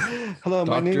 Hello,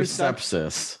 my name Dr. is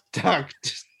Sepsis. Doctor.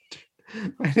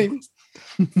 My name is.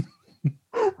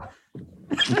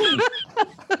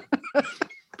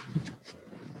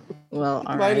 Well, all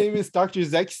My right. name is Dr.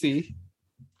 Zexy.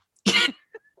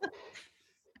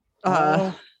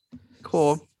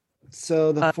 Cool.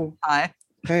 So the Hi.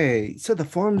 hey, so the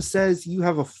form says you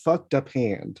have a fucked up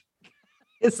hand.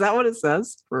 Is that what it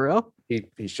says? For real?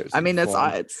 He shows. I you mean, the it's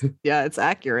form. yeah, it's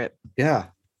accurate. Yeah.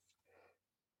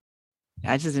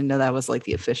 I just didn't know that was like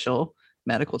the official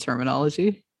medical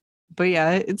terminology. But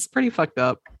yeah, it's pretty fucked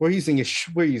up. We're using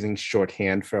we're using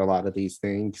shorthand for a lot of these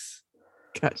things.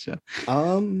 Gotcha.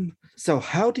 So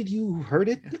how did you hurt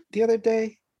it the other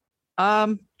day?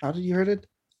 I How did you hurt it?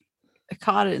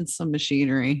 caught it in some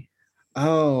machinery.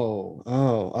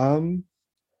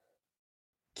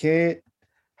 Can't.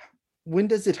 When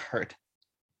does it hurt?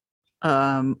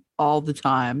 All the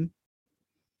time.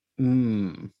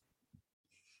 And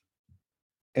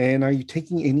are you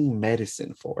taking any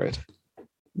medicine for it?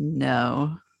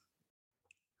 No,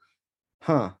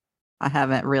 Huh. I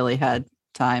haven't really had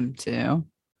time to.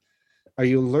 Are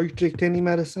you allergic to any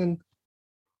medicine?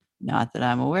 Not that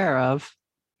I'm aware of.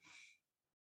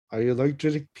 Are you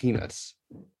allergic to peanuts?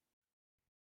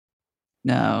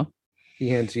 No. He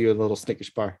hands you a little Snickers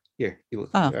bar. Here, you look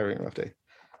Oh. everything left day.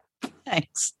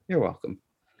 Thanks. You're welcome.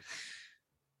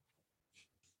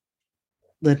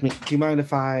 Do you mind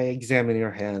if I examine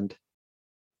your hand?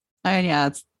 And yeah,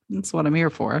 that's what I'm here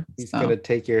for. He's So, gonna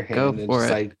take your hand go and for just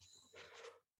it. like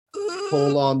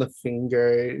pull on the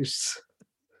fingers.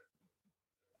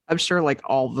 I'm sure like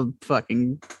all the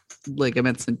fucking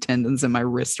ligaments and tendons in my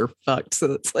wrist are fucked.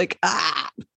 So it's like,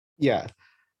 Yeah.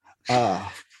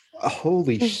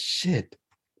 Holy shit.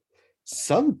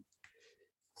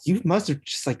 You must have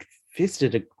just like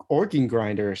fisted an organ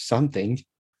grinder or something.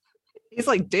 he's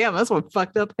like, damn, that's one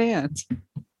fucked up hand.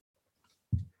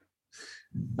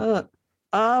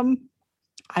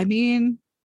 I mean,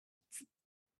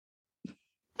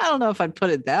 I don't know if I'd put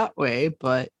it that way,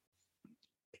 but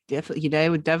definitely,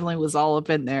 it definitely was all up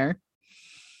in there.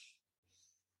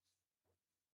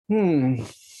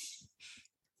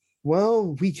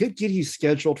 Well, we could get you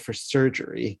scheduled for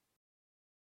surgery.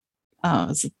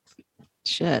 Oh,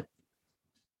 shit.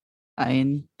 I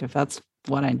mean, if that's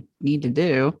what I need to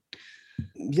do.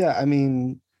 Yeah, I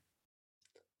mean,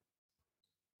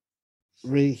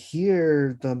 right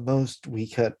here, the most we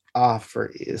could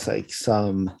offer is like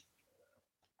some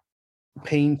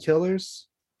painkillers.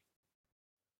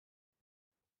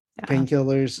 Yeah,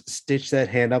 Painkillers, stitch that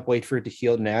hand up, wait for it to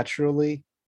heal naturally.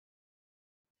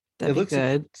 that'd It be looks like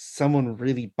good. someone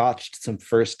really botched some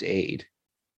first aid.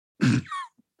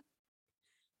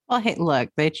 Well, hey, look,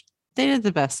 they did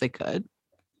the best they could.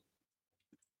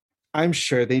 I'm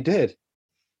sure they did. It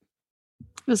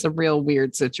was a real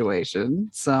weird situation.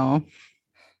 So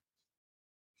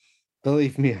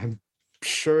Believe me, I'm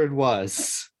sure it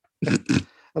was.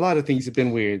 A lot of things have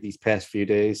been weird these past few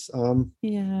days.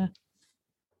 yeah.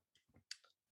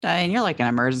 And you're like an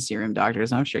emergency room doctor,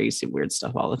 so I'm sure you see weird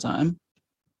stuff all the time.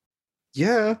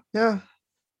 Yeah.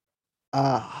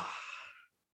 I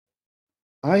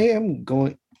am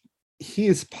going. He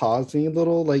is pausing a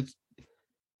little, like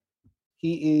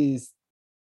he is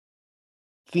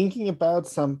thinking about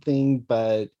something,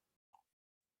 but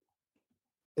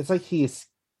it's like he is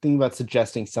thinking about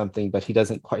suggesting something, but he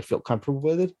doesn't quite feel comfortable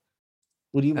with it.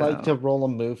 Would you like to Oh, roll a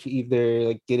move to either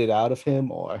like get it out of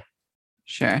him or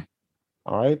sure.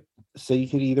 all right? So you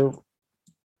could either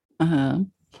Uh-huh.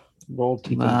 roll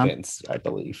to Well, convince, I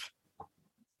believe.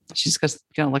 she's just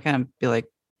gonna look at him and be like,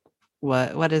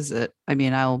 what is it? I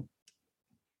mean,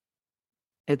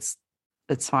 it's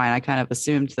fine. I kind of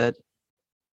assumed that,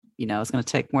 it's gonna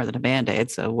take more than a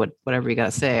band-aid. So whatever you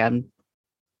gotta say,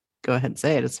 go ahead and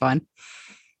say it. It's fine.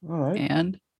 All right.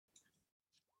 And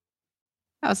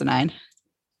that was a 9.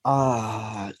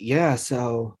 Yeah,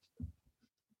 so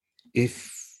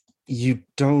if you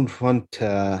don't want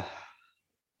to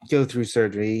go through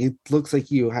surgery, it looks like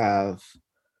you have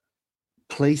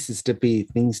places to be,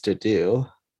 things to do.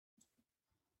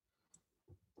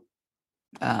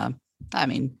 I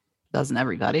mean, doesn't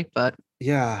everybody, but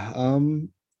Yeah,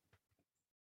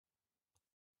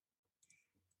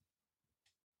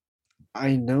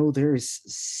 I know there's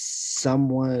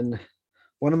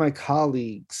one of my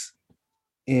colleagues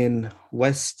in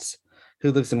West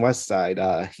who lives in West Side.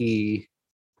 He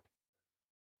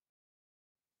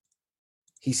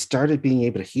started being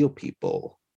able to heal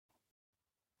people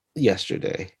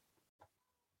yesterday.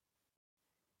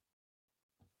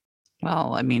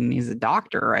 well, I mean, he's a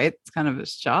doctor, right? It's kind of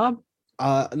his job.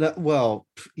 Well,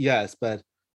 yes, but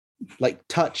like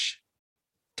touch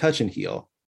and heal.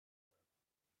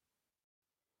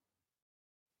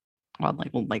 Well,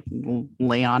 like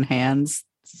lay on hands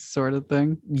sort of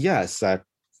thing. Yes, I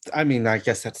mean, I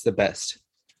guess that's the best.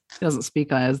 He doesn't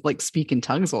speak in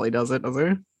tongues while he does it, does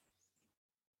he?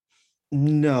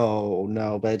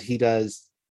 No, but he does.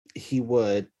 He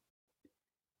would.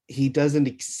 He doesn't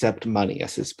accept money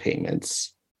as his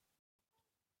payments.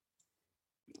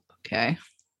 Okay.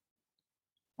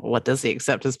 What does he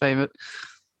accept as payment?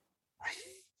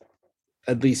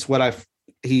 At least what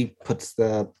he puts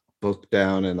the book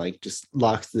down and like just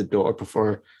locks the door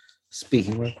before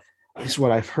speaking with. At least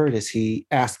what I've heard is he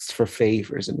asks for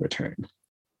favors in return.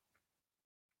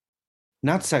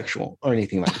 Not sexual or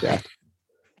anything like that.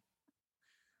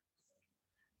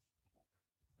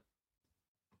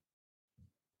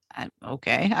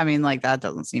 Okay. I mean, like, that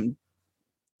doesn't seem,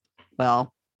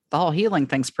 well, the whole healing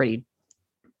thing's pretty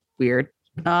weird.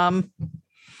 Okay,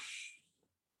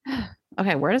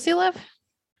 where does he live?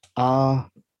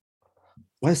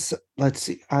 Let's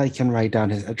see. I can write down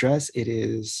his address. It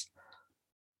is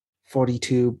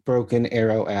 42 Broken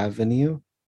Arrow Avenue.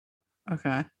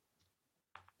 Okay.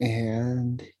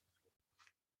 And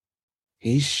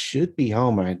he should be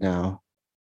home right now.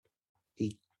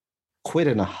 He quit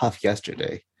in a huff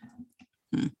yesterday.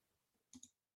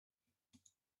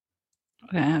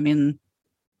 Okay, I mean,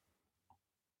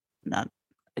 not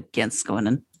against going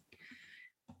and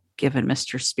giving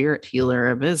Mr. Spirit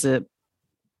Healer a visit,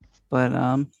 but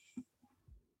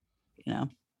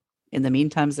in the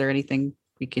meantime, is there anything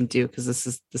we can do? Because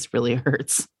this really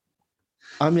hurts.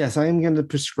 Yes, I am going to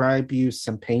prescribe you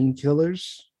some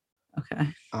painkillers. Okay.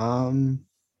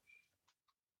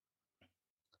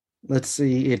 Let's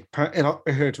see. It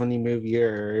hurts when you move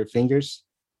your fingers.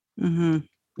 Mm-hmm.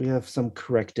 We have some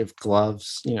corrective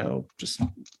gloves. Just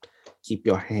keep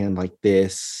your hand like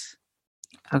this.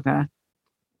 Okay.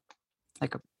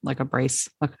 Like a brace.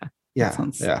 Okay. Yeah.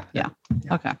 Yeah.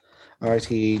 Okay. All right.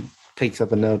 He takes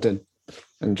up a note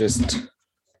and just.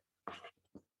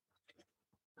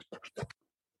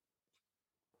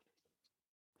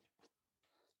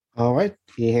 All right.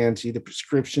 He hands you the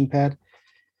prescription pad.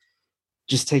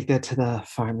 Just take that to the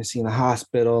pharmacy in the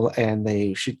hospital, and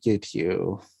they should get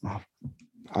you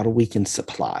about a weekend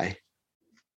supply.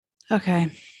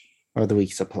 Okay. Or the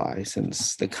week supply,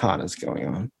 since the con is going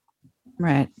on.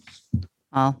 Right.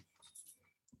 Well,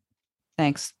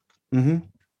 thanks. Mm-hmm.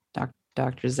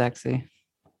 Dr. Zexy.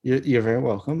 You're very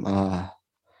welcome.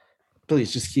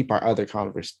 Please just keep our other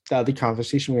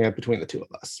conversation we have between the two of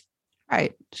us.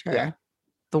 Right. Sure. Yeah.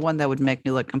 The one that would make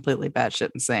me look completely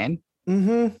batshit insane.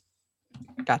 Mm-hmm.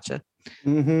 Gotcha.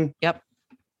 Mm-hmm. Yep.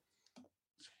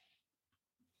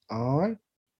 All right.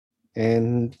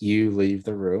 And you leave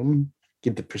the room,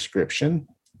 get the prescription.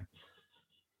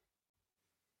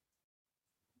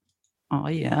 Oh,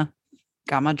 yeah.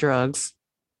 Got my drugs.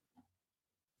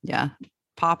 Yeah.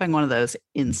 Popping one of those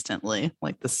instantly,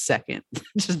 like the second,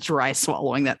 just dry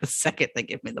swallowing that the second they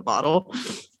give me the bottle.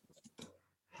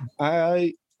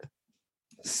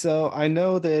 So I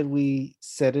know that we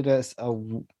set it as a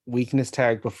weakness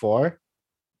tag before.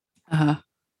 Uh-huh.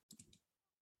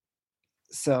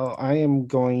 So I am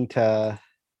going to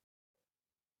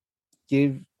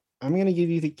give I'm gonna give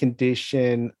you the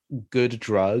condition good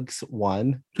drugs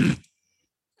 1.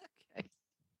 Okay.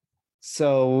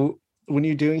 So when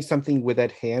you're doing something with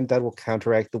that hand, that will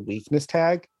counteract the weakness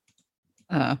tag.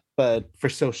 But for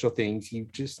social things, you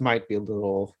just might be a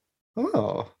little,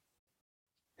 oh,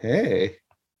 hey.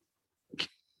 You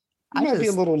might be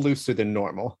a little looser than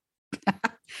normal.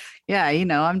 Yeah,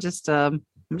 I'm just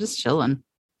chilling.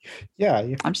 Yeah,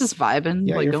 I'm just vibing.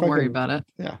 Yeah, like, you're don't worry fucking- about it.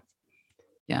 yeah.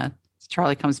 Yeah.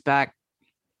 Charlie comes back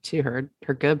to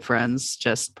her good friends,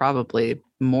 just probably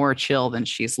more chill than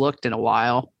she's looked in a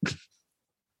while.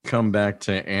 Come back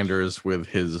to Anders with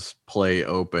his play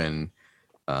open,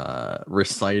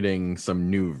 reciting some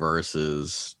new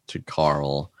verses to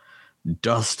Carl.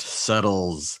 Dust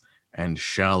settles and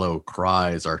shallow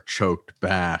cries are choked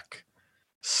back.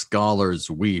 Scholars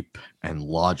weep and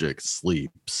logic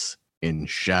sleeps in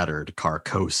shattered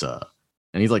Carcosa.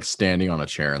 And he's like standing on a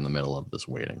chair in the middle of this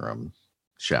waiting room,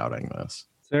 shouting this.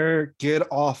 Sir, get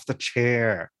off the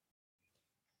chair.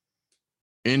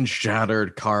 In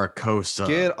shattered Carcosa.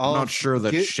 Get I'm not off- sure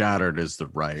that get- shattered is the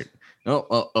right.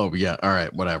 Oh, yeah. All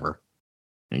right, whatever.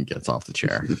 And he gets off the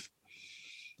chair.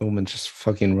 The woman just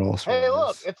fucking rolls. her Hey, eyes.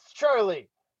 look, it's Charlie.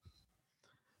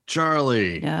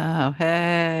 Charlie. Yeah.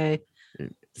 Hey. Is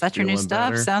that your new Feeling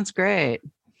stuff? better? Sounds great.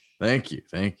 Thank you.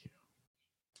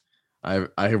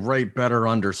 I write better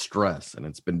under stress, and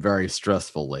it's been very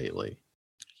stressful lately.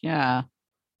 Yeah.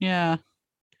 Yeah.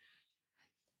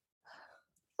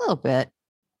 A little bit.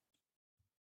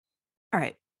 All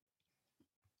right.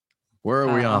 Where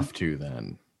are we Um, off to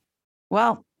then?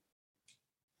 Well,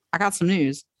 I got some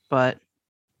news, but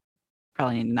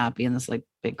probably need to not be in this like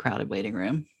big crowded waiting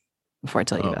room before I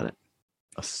tell you Oh. about it.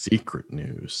 A secret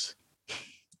news.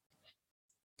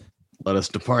 Let us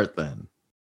depart then.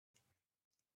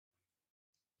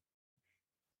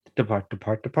 Depart.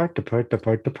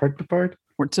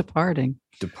 We're departing.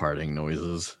 Departing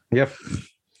noises. Yep.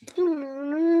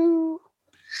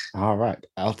 All right.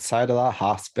 Outside of the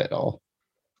hospital.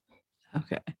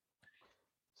 Okay.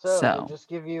 So, So- they just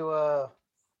give you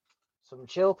some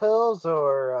chill pills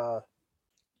or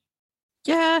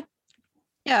Yeah.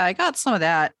 Yeah, I got some of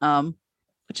that,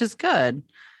 which is good.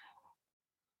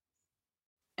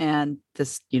 And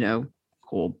this,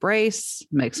 cool brace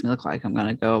makes me look like I'm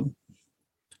gonna go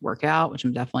work out, which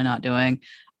I'm definitely not doing.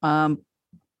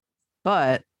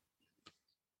 But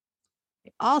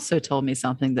they also told me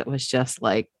something that was just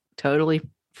like totally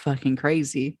fucking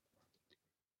crazy.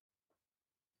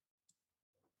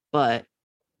 But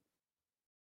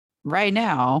right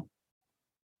now,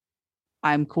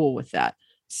 I'm cool with that.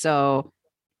 So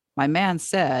my man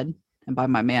said, and by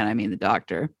my man, I mean the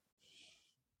doctor,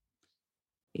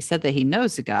 he said that he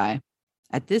knows a guy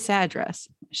at this address.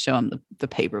 Show him the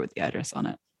paper with the address on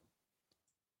it,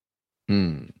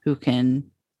 who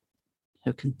can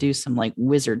do some like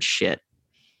wizard shit.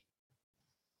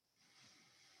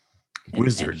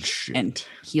 Wizard and, shit. and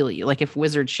heal you. Like if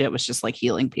wizard shit was just like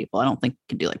healing people, I don't think you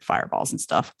can do like fireballs and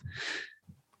stuff.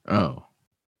 Oh.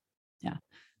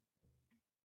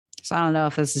 So I don't know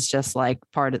if this is just like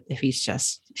part of, if he's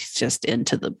just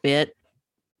into the bit.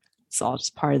 It's all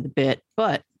just part of the bit,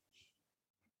 but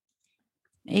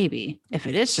maybe if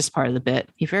it is just part of the bit,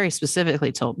 he very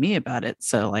specifically told me about it.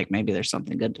 So like maybe there's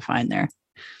something good to find there.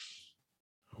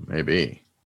 Maybe.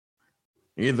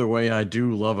 Either way, I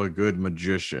do love a good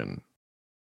magician.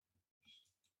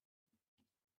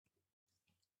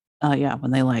 Oh yeah,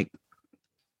 when they like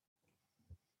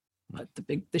put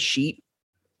the sheet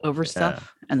over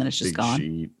stuff and then it's just Big gone.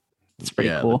 sheet. It's pretty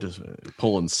Yeah, cool. Just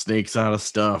pulling snakes out of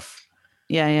stuff.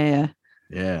 Yeah.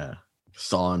 Yeah.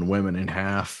 Sawing women in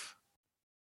half.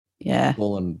 Yeah.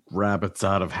 Pulling rabbits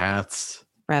out of hats.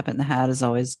 Rabbit in the hat is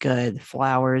always good.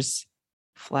 Flowers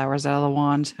out of the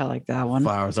wand. I like that one.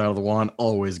 Flowers out of the wand.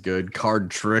 Always good. Card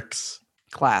tricks.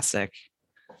 Classic.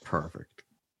 Perfect.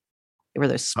 Were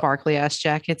those sparkly ass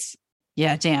jackets?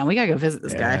 Yeah, damn. We gotta go visit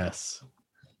this guy. Yes.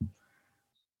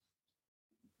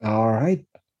 All right.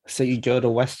 So you go to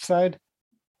West Side?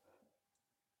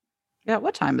 Yeah,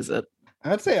 what time is it?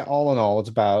 I'd say all in all, it's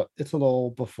a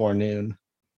little before noon.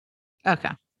 Okay.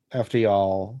 After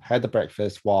y'all had the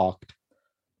breakfast, walked,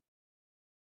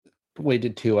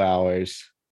 waited 2 hours,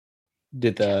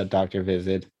 did the doctor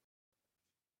visit.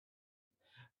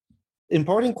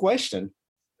 Important question.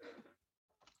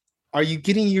 Are you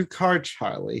getting your car,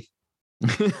 Charlie?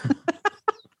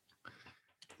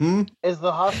 is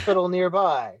the hospital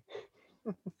nearby?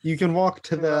 You can walk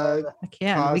to the I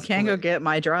can. We can go Cosplay. get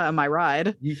my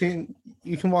ride. you can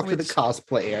walk to the Which-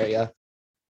 cosplay area.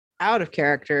 Out of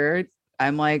character,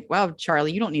 I'm like, wow,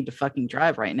 Charlie, you don't need to fucking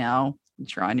drive right now.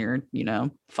 You're on your,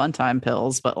 fun time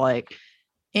pills, but like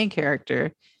in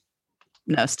character.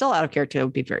 No, still out of character. It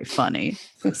would be very funny.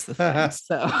 That's the thing.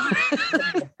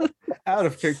 So Out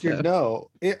of character, So- no.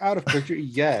 Out of character,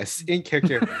 yes. In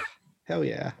character, hell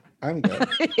yeah. I'm good.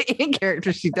 in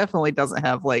character, she definitely doesn't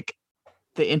have like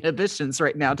the inhibitions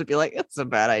right now to be like, it's a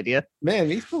bad idea. Man,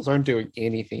 these fools aren't doing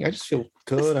anything. I just feel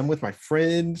good. I'm with my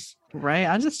friends. Right?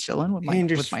 I'm just chilling with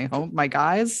Andrew's- my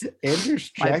guys.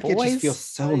 Andrew's My jacket boys. just feels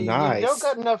so You nice. don't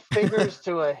got enough fingers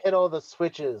to hit all the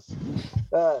switches.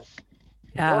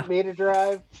 Yeah. Want me to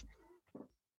drive?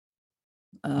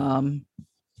 Do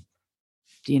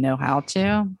you know how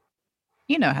to?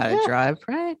 You know how to Yeah. drive,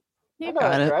 right? I You know how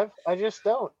got to it. drive. I just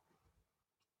don't.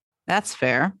 That's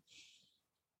fair.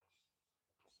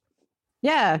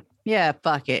 Yeah,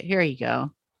 fuck it. Here you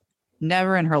go.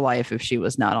 Never in her life, if she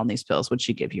was not on these pills, would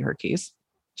she give you her keys.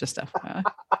 Just FYI.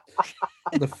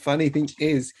 The funny thing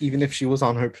is, even if she was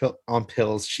on on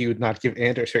pills, she would not give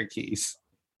Anders her keys.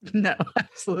 No,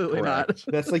 absolutely Correct.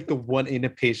 That's like the one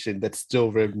inhibition that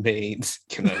still remains.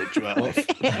 Can I drive?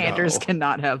 not. Anders No.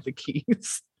 cannot have the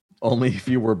keys. Only if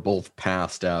you were both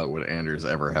passed out would Anders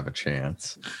ever have a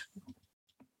chance.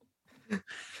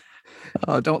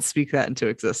 Oh, don't speak that into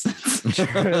existence.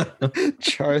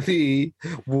 Charlie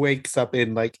wakes up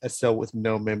in like a cell with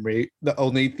no memory. The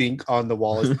only thing on the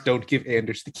wall is don't give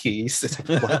Anders the keys. It's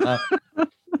like,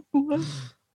 what?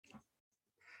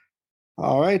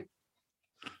 All right.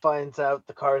 Finds out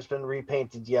the car's been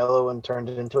repainted yellow and turned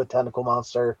it into a tentacle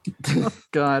monster.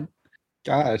 God.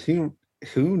 God, who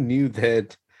knew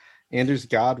that Anders'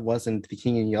 God wasn't the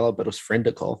king in yellow, but was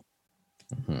Friendical?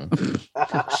 Mhm.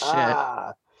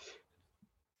 Shit.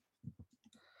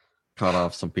 Cut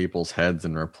off some people's heads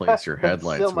and replace your That's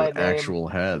headlights still my with name. actual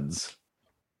heads.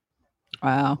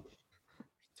 Wow.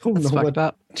 Don't That's know fucked what.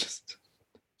 up. Just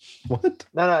what?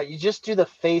 No, you just do the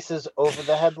faces over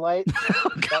the headlights. Oh,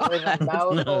 That way the God.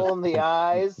 mouth hole and the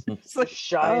eyes It's like,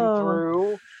 shine oh.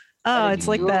 through. Oh, And if it's you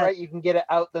like do it that. right, you can get it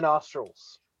out the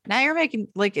nostrils. Now you're making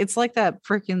like it's like that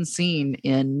freaking scene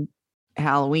in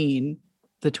Halloween,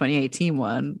 the 2018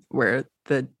 one, where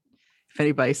if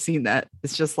anybody's seen that,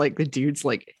 it's just like the dude's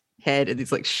like head and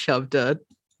he's like shoved a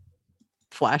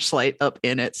flashlight up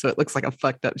in it, so it looks like a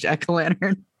fucked up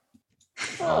jack-o'-lantern.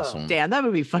 Awesome. Damn, that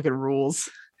movie fucking rules.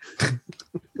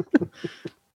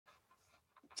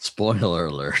 Spoiler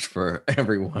alert for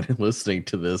everyone listening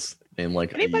to this in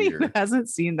like Anybody a who year. hasn't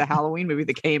seen the Halloween movie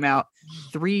that came out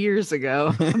 3 years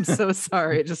ago, I'm so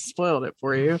sorry. I just spoiled it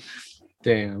for you.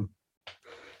 Damn.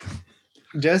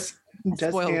 Just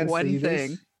Spoiled can't one see thing.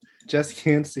 this. Just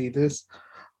can't see this.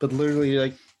 But literally,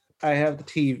 like, I have the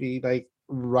TV like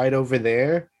right over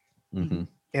there, Mhm.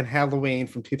 and Halloween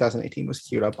from 2018 was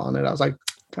queued up on it. I was like,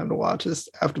 time to watch this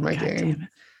after my God game. damn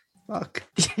Fuck.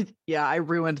 it. Yeah, I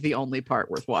ruined the only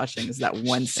part worth watching is that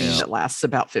one scene Yeah. that lasts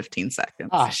about 15 seconds.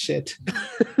 Ah, shit.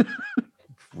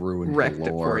 Ruined Wrecked it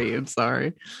galore. for you. I'm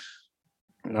sorry.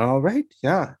 All right.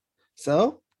 Yeah.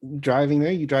 So driving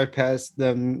there, you drive past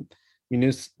the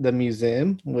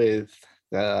museum with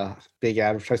the big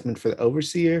advertisement for the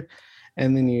overseer,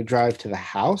 and then you drive to the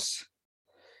house.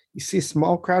 You see a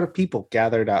small crowd of people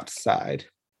gathered outside.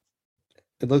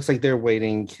 It looks like they're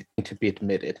waiting to be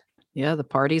admitted. Yeah, the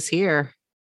party's here.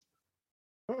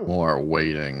 More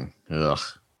waiting. Ugh.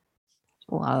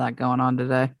 A lot of that going on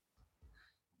today.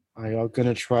 Are y'all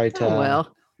gonna try to Oh,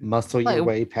 well, muscle your like-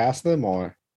 way past them,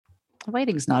 or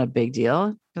waiting's not a big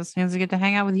deal. Just means I get to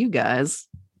hang out with you guys.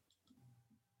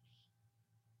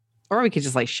 Or we could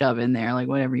just like shove in there, like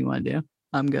whatever you want to do.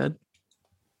 I'm good.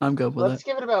 I'm good with Let's it.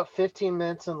 give it about 15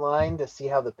 minutes in line to see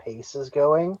how the pace is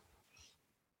going.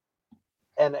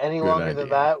 And any Good longer idea. than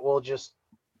that, we'll just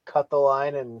cut the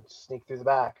line and sneak through the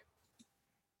back.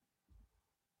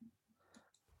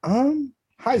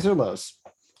 highs or lows?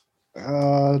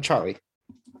 Charlie.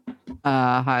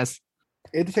 Highs.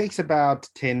 It takes about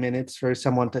 10 minutes for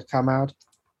someone to come out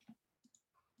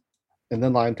and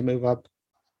then line to move up.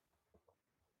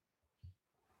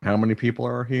 How many people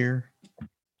are here?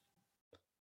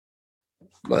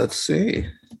 Let's see.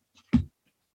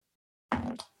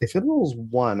 If it rolls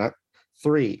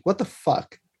 3, what the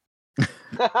fuck?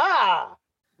 Ha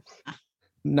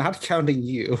Not counting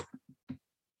you.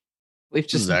 We've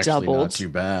This is just actually not doubled. too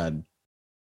bad.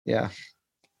 Yeah.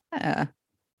 Yeah.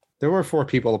 There were 4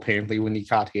 people apparently when you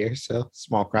got here, so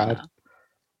small crowd. Yeah.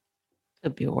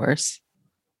 Could be worse.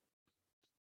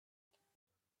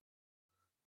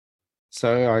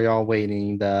 So are y'all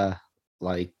waiting the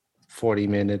like 40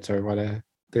 minutes or whatever,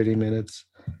 30 minutes?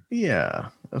 Yeah,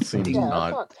 that seems Yeah, that's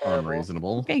not not terrible.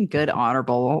 unreasonable. Being good,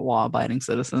 honorable, law-abiding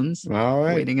citizens All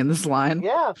right. waiting in this line.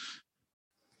 Yeah.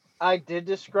 I did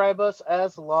describe us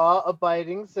as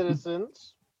law-abiding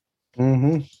citizens.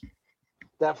 Mm-hmm.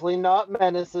 Definitely not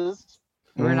menaces.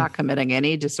 We're not committing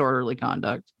any disorderly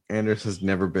conduct. Anders has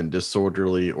never been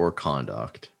disorderly or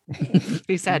conduct.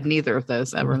 He's had neither of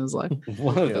those ever in his life.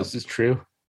 One of Yeah. those is true.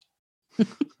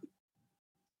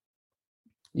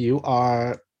 You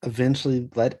are eventually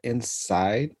led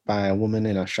inside by a woman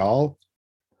in a shawl.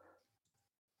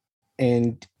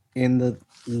 And in the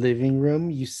living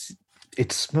room,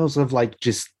 it smells of like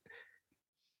just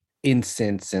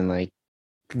incense and like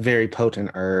very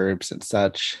potent herbs and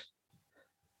such.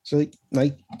 So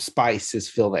like spices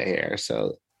fill the air.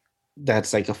 So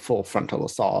that's like a full frontal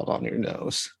assault on your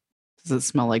nose. Does it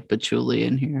smell like patchouli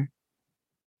in here?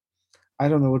 I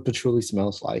don't know what patchouli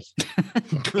smells like.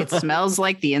 It smells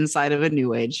like the inside of a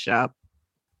new age shop.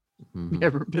 Mhm.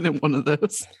 Ever been in one of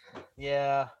those?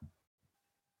 Yeah.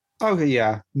 Okay,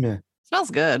 yeah. Meh.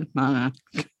 Smells good. I don't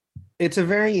know. It's a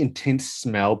very intense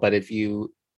smell, but if you're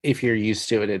used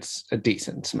to it, it's a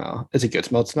decent smell. It's a good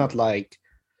smell. It's not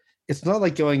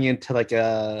like going into like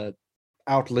a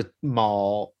outlet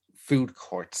mall food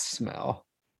court smell.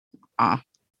 Ah.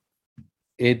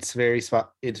 It's very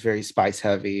spice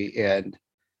heavy and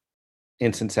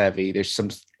incense heavy. There's some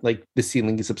like the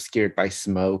ceiling is obscured by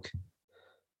smoke.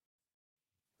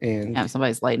 And Yeah,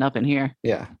 somebody's lighting up in here.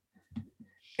 yeah.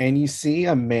 And you see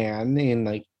a man in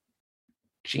like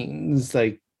jeans,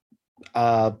 like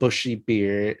bushy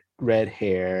beard, red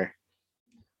hair,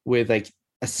 with like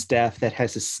a staff that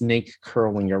has a snake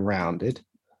curling around it.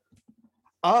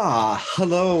 Ah,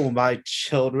 hello, my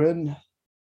children.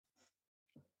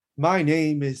 My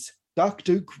name is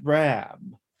Dr.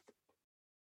 Graham.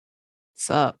 What's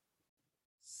up?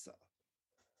 So,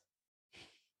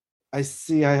 I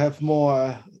see I have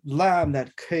more lamb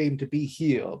that came to be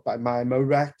healed by my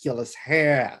miraculous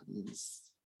hands.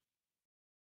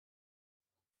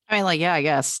 I mean, like, yeah, I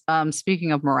guess.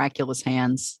 Speaking of miraculous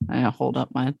hands, I hold up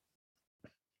my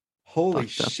Holy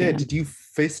Fucked up shit, hand. did you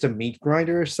fist a meat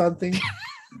grinder or something?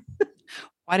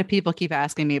 Why do people keep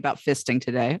asking me about fisting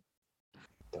today?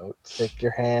 Don't stick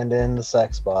your hand in the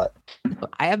sex spot.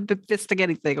 I haven't been fisting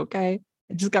anything, okay?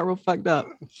 I just got real fucked up.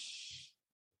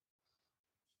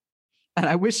 And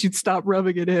I wish you'd stop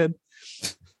rubbing it in.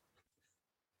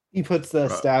 He puts the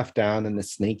Bruh. staff down and the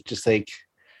snake just like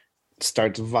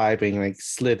starts vibing, like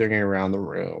slithering around the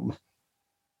room.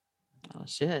 Oh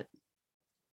shit.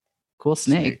 Cool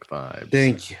snake. vibes.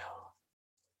 Thank you.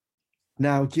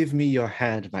 Now give me your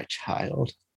hand, my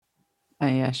child. Oh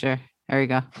yeah, sure. There you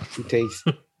go. He takes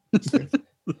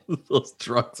Those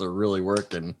drugs are really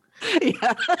working.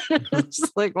 Yeah.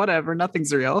 Just like whatever,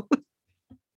 nothing's real.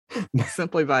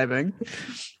 Simply vibing.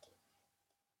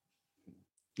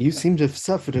 You seem to have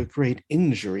suffered a great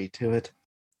injury to it.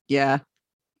 Yeah.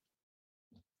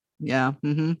 Yeah.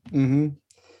 Mm-hmm. Mm-hmm.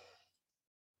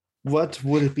 What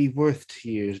would it be worth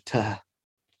to you to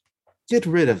get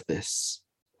rid of this?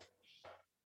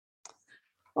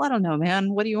 Well, I don't know,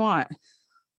 man. What do you want?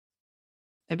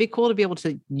 It'd be cool to be able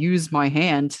to use my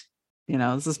hand. You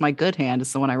know, this is my good hand.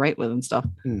 It's the one I write with and stuff.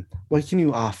 What can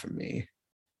you offer me?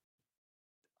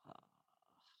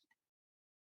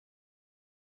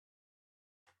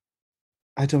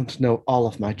 I don't know all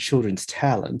of my children's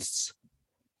talents.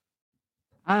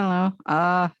 I don't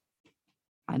know.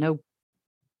 I know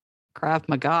Krav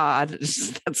Maga.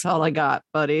 That's all I got,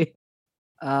 buddy.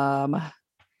 Do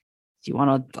you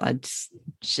want to?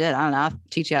 Shit, I don't know. I'll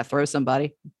teach you how to throw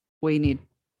somebody. What do you need?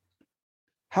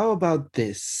 How about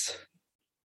this?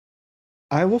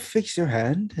 I will fix your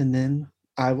hand and then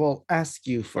I will ask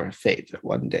you for a favor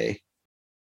one day.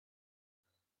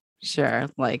 Sure.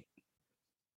 Like,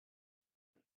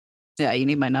 yeah, you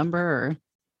need my number or?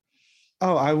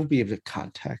 Oh, I will be able to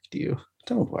contact you.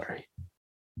 Don't worry.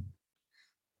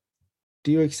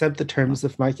 Do you accept the terms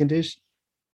of my condition?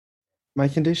 My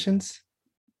conditions?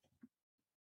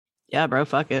 Yeah, bro.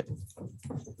 Fuck it.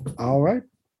 All right.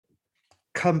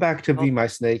 Come back to be my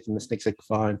snake, and the snake's like,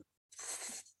 fine.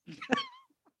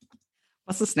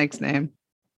 What's the snake's name?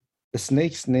 The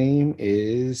snake's name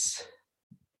is.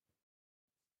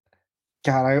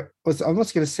 God, I was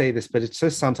almost going to say this, but it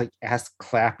just sounds like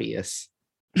Asclepius.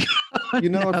 You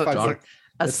know, No, if I was Doc- like,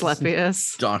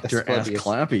 Dr. Asclepius.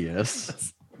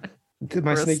 Asclepius.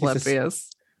 My snake is Asclepius.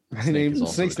 my Snake name. is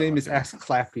also Snake's a name is doctor.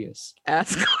 Asclepius.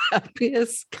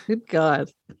 Asclepius. Good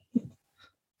God.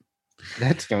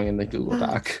 That's going in the Google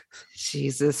Doc.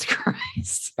 Jesus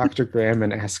Christ. Dr. Graham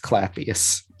and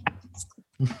Asclepius.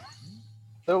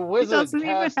 The wizard doesn't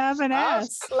even casts have an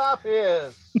ass.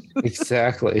 Asclepius.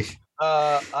 Exactly.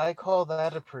 I call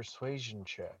that a persuasion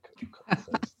check, says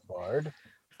the bard.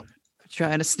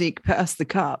 Trying to sneak past the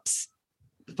cops,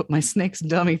 but my snake's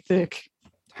dummy thick.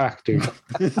 Dr.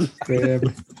 Graham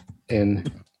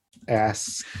and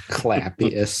asks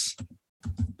Clapius,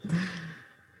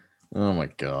 Oh my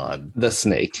god. the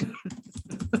snake.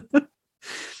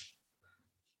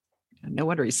 No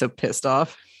wonder he's so pissed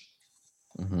off.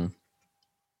 Mm-hmm.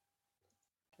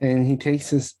 And he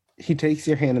takes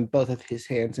your hand in both of his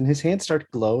hands, and his hands start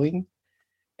glowing,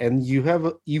 and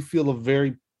you feel a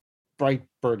very bright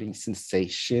burning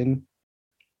sensation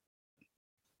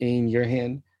in your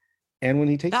hand. And when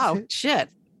he takes Oh, his shit.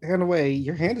 hand away,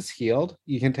 your hand is healed.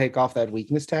 You can take off that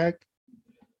weakness tag.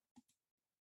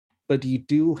 But you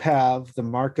do have the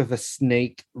mark of a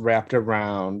snake wrapped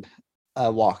around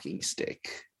a walking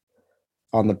stick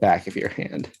on the back of your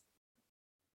hand.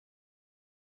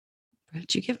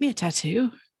 Did you give me a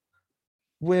tattoo?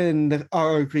 When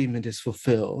our agreement is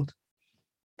fulfilled,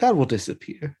 that will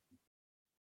disappear.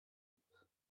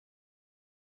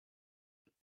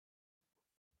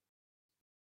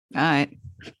 All right.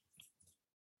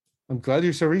 I'm glad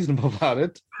you're so reasonable about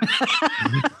it.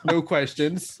 No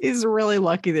questions. He's really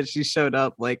lucky that she showed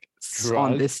up like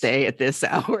on this Drugs. day at this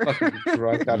hour. Fucking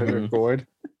drunk out of her gourd.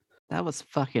 That was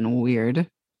fucking weird.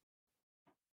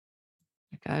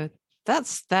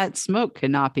 That smoke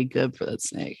cannot be good for that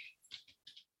snake.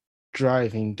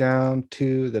 Driving down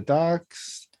to the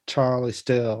docks. Charlie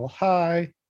still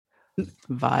high.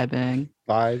 Vibing.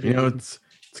 Vibing. You know, it's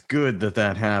good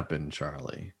that happened,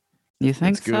 Charlie. You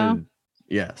think It's so? good.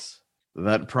 Yes.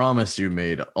 That promise you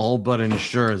made all but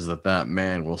ensures that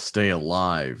man will stay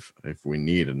alive if we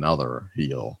need another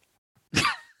heal.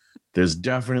 There's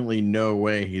definitely no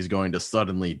way he's going to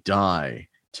suddenly die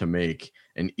to make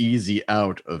an easy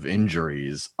out of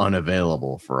injuries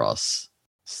unavailable for us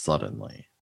suddenly.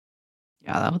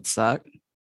 Yeah, that would suck.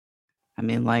 I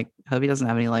mean, like, hope he doesn't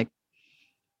have any like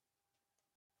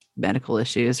medical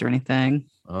issues or anything.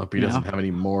 I hope he doesn't have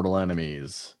any mortal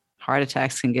enemies. Heart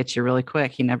attacks can get you really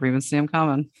quick. You never even see them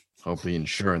coming. Hope the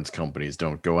insurance companies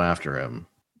don't go after him.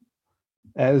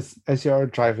 As you're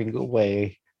driving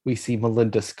away, we see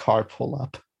Melinda's car pull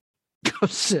up. Oh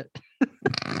shit.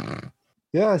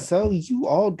 Yeah, so you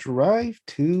all drive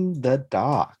to the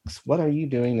docks. What are you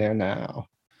doing there now?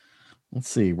 Let's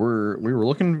see. We were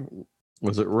looking.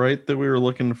 Was it right that we were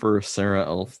looking for Sarah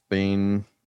Elfbane,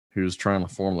 who's trying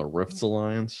to form the Rifts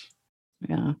Alliance?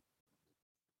 Yeah.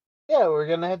 Yeah, we're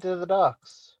gonna head to the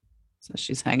docks. So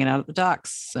she's hanging out at the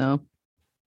docks. So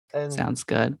And sounds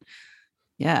good.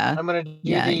 Yeah. I'm gonna do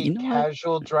Yeah, the you know what?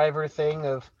 casual driver thing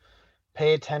of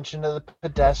pay attention to the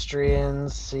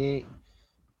pedestrians,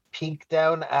 peek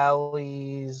down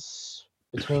alleys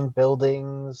between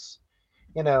buildings,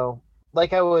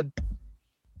 like I would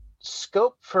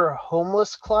scope for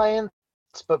homeless clients,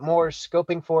 but more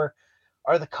scoping for,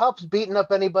 are the cops beating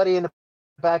up anybody in the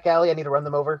back alley? I need to run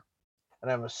them over.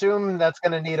 And I'm assuming that's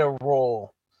going to need a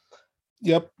roll.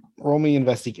 Yep, roll me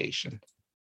investigation.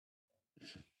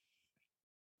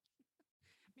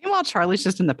 Meanwhile, Charlie's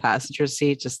just in the passenger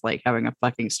seat, just like having a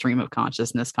fucking stream of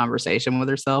consciousness conversation with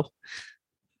herself.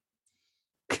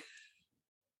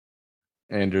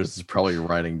 Anders is probably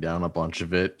writing down a bunch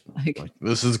of it. Like,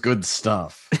 This is good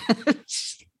stuff.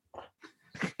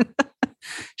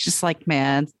 she's like,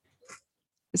 man,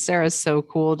 Sarah's so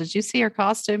cool. Did you see her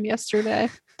costume yesterday?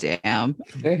 Damn.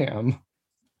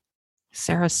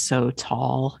 Sarah's so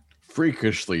tall.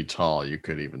 Freakishly tall, you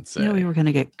could even say. We were going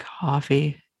to get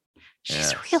coffee.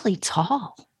 She's Yes. really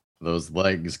tall. Those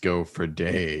legs go for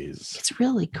days. It's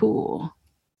really cool.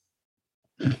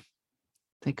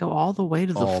 They go all the way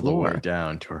to the all floor. the way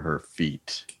down to her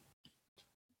feet.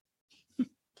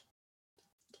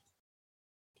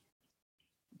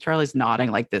 Charlie's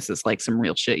nodding like this is like some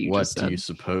real shit you What just do said. you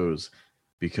suppose?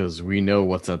 Because we know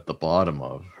what's at the bottom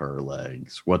of her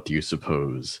legs. What do you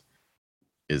suppose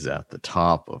is at the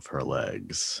top of her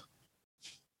legs?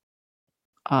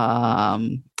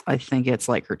 I think it's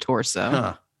like her torso.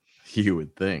 Huh. You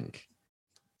would think.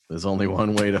 There's only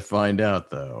one way to find out,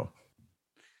 though.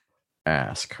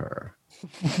 Ask her.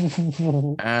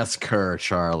 Ask her,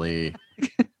 Charlie.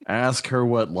 Ask her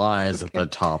what lies at the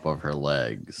top of her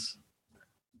legs.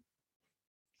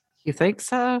 You think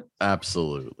so?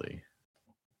 Absolutely.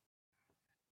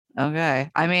 Okay.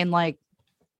 I mean, like,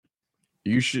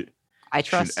 You should I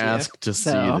trust you. ask to see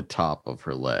so- the top of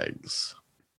her legs.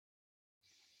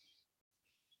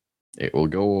 It will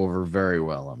go over very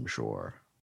well, I'm sure.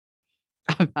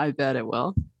 I bet it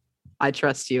will. I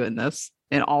trust you in this,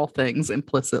 in all things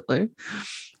implicitly.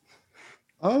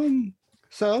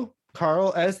 So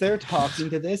Carl, as they're talking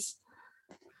to this,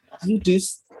 you do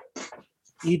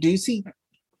see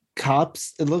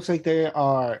cops. It looks like they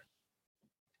are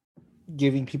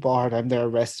giving people a hard time. They're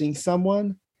arresting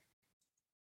someone,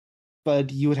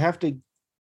 but you would have to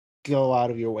go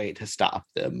out of your way to stop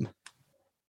them.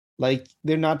 Like,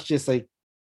 they're not just like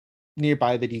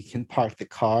nearby that you can park the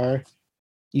car.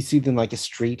 You see them like a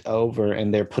street over,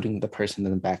 and they're putting the person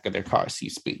in the back of their car as you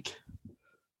speak.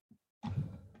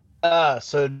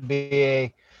 So it'd be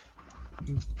a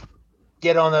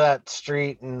get onto that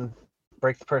street and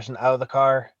break the person out of the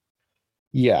car.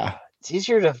 Yeah. It's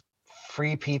easier to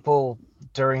free people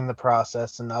during the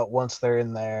process and not once they're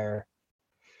in there.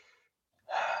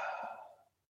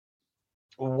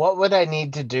 What would I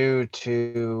need to do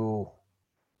to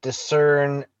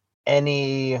discern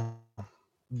any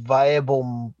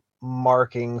viable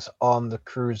markings on the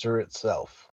cruiser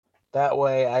itself? That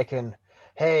way I can,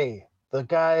 hey, the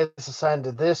guys assigned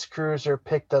to this cruiser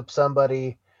picked up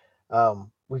somebody.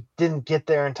 We didn't get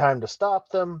there in time to stop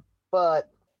them,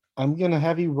 but I'm going to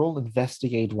have you roll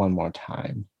investigate one more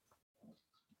time.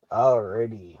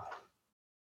 alrighty.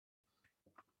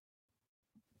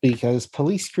 Because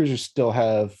police cruisers still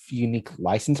have unique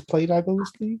license plate, I believe.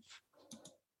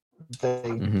 They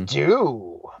Mhm.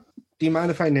 do. Do you mind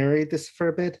if I narrate this for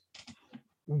a bit?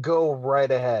 Go right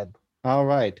ahead. All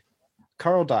right.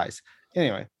 Carl dies.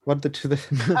 Anyway, what to the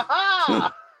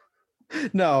Ha-ha!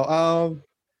 no,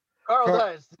 Carl Car-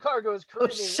 dies. The car goes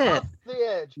careening shit. off the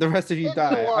edge. the rest of you Into the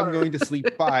die. I'm water. going to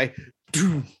sleep. Bye.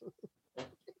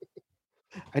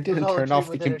 I didn't all a turn off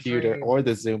dream the within a computer dream. or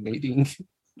the Zoom meeting.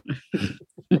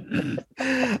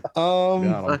 Got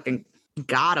 'em. Fucking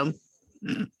got him.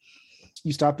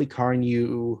 You stop the car and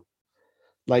you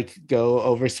like go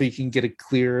over so you can get a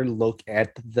clearer look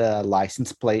at the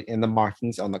license plate and the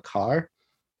markings on the car.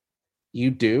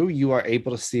 You do. You are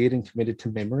able to see it and commit it to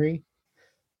memory.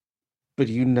 But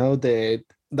you know that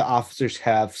the officers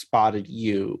have spotted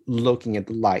you looking at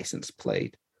the license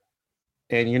plate.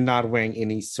 And you're not wearing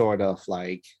any sort of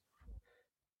like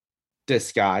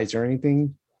disguise or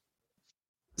anything.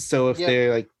 So if Yep.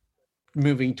 they're like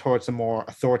moving towards a more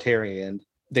authoritarian,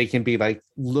 they can be like,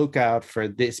 look out for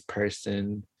this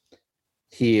person.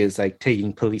 He is like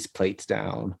taking police plates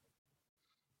down.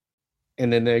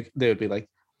 And then they would be like,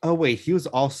 oh wait, he was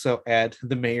also at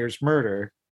the mayor's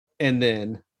murder. And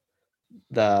then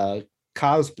the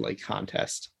cosplay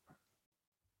contest.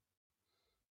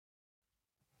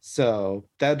 So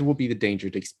that will be the danger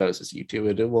it exposes you to.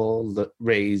 It will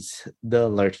raise the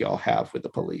alert y'all have with the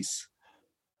police.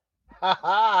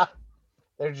 Ha-ha!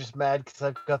 They're just mad because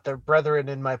I've got their brethren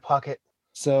in my pocket.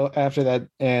 So after that,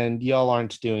 and y'all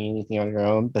aren't doing anything on your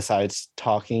own besides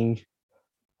talking.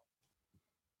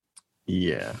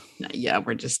 Yeah. Yeah,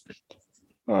 we're just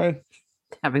All right.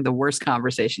 having the worst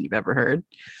conversation you've ever heard.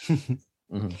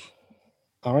 Mhm.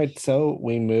 All right. So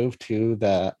we move to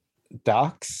the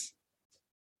docks.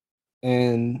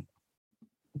 And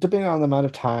depending on the amount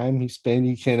of time you spend,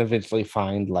 you can eventually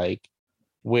find like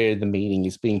where the meeting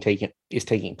is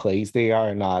taking place. They're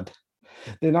not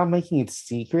making it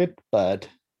secret, but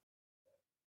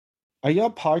are y'all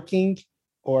parking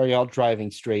or are y'all driving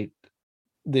straight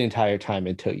the entire time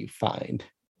until you find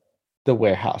the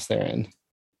warehouse they're in?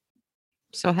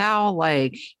 So how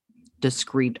like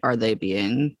discreet are they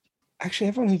being? Actually,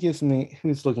 everyone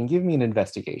who's looking, give me an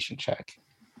investigation check.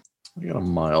 I got a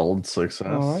mild success.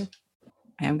 All right.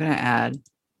 I am gonna add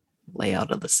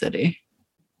layout of the city.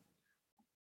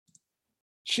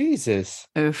 Jesus.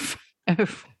 Oof.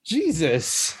 Oof.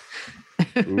 Jesus.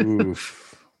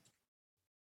 Oof.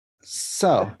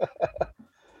 So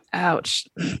Ouch.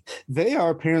 they are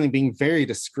apparently being very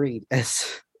discreet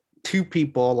as two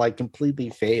people like completely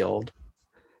failed.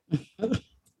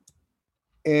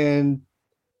 And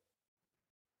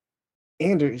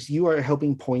Anders, you are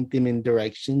helping point them in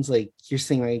directions. Like you're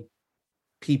seeing like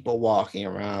people walking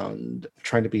around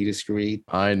trying to be discreet.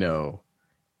 I know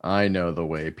the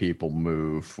way people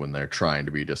move when they're trying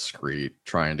to be discreet,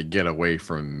 trying to get away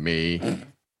from me,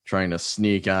 trying to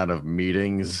sneak out of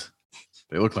meetings.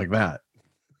 They look like that.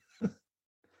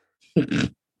 Look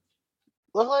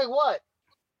like what?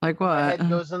 Like My what? head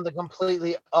goes in the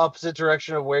completely opposite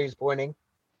direction of where he's pointing.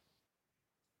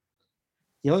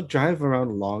 You'll drive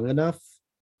around long enough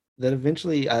that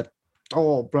eventually a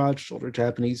tall, broad-shouldered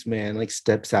Japanese man like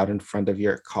steps out in front of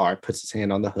your car, puts his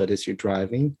hand on the hood as you're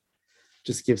driving,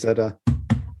 just gives it a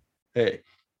hey.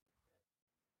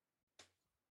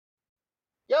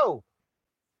 Yo,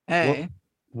 Hey.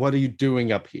 What are you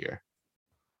doing up here?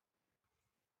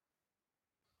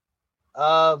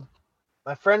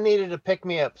 my friend needed to pick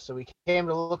me up, so we came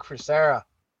to look for Sarah.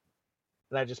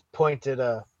 And I just pointed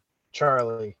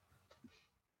Charlie.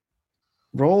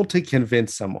 Roll to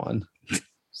convince someone.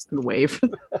 Just gonna wave.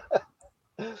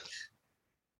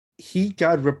 He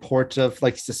got reports of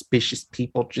like suspicious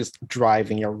people just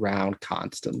driving around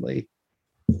constantly.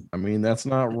 I mean, that's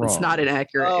not wrong. It's not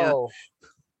inaccurate. Yeah.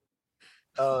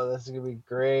 Oh, this is gonna be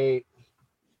great.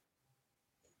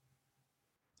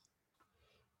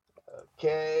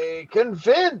 Okay,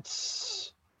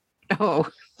 convince Oh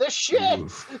the shit.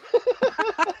 Oof.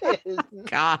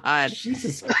 God.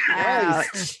 Jesus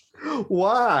Christ.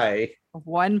 Why?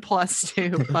 1 plus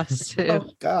 2 plus 2. Oh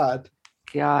God.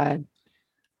 God.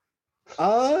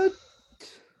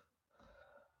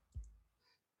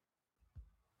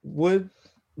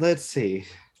 Let's see.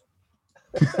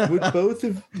 Would both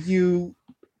of you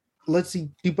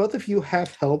do both of you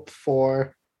have help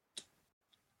for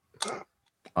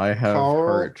I have Carl?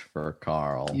 hurt for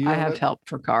Carl. you? I have help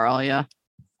for Carl, yeah.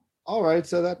 All right,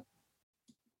 so that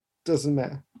doesn't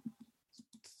matter.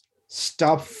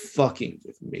 Stop fucking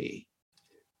with me.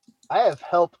 I have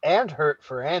help and hurt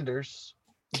for Anders.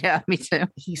 Yeah, me too.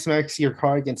 He smacks your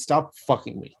car again. Stop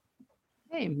fucking me.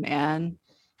 Hey man.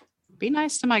 Be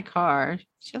nice to my car.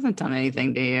 She hasn't done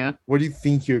anything to you. Where do you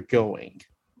think you're going?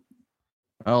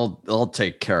 I'll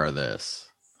take care of this.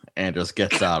 And just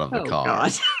gets out of the Oh car.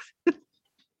 God.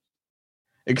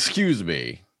 Excuse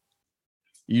me.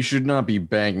 You should not be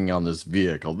banging on this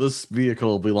vehicle. This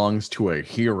vehicle belongs to a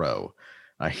hero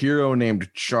named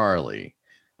Charlie,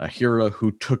 a hero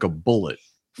who took a bullet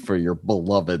for your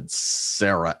beloved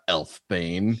Sarah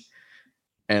Elfbane.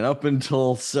 And up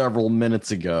until several minutes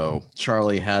ago,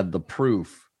 Charlie had the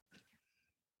proof,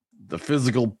 the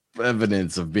physical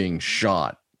evidence of being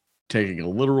shot, taking a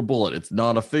literal bullet. It's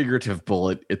not a figurative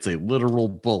bullet, it's a literal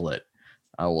bullet.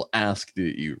 I will ask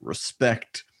that you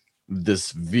respect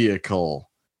this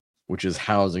vehicle, which is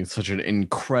housing such an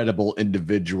incredible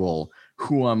individual,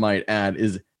 who I might add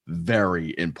is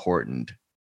very important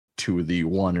to the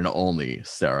one and only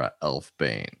Sarah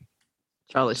Elfbane.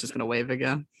 Charlie's just gonna wave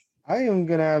again. I am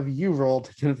gonna have you roll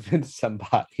to convince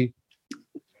somebody.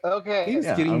 Okay. He's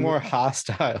Yeah, getting I'm- more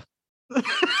hostile. You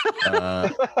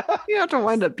have to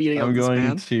wind up beating up I'm this going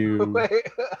man. to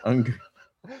Wait.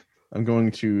 I'm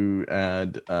going to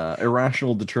add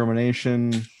irrational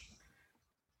determination,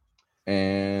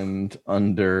 and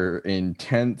under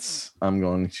intense, I'm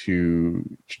going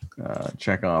to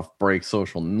check off break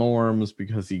social norms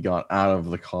because he got out of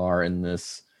the car in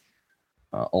this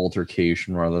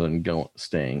altercation rather than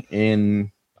staying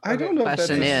in. I don't know if that's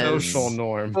Question a is- social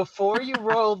norm. Before you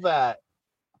roll that,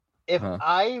 if Huh.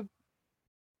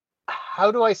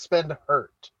 how do I spend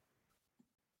hurt?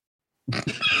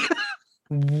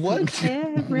 What?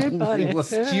 Everybody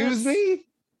Excuse me?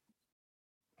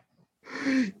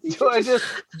 Do I just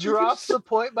drop the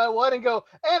point by 1 and go,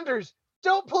 Anders,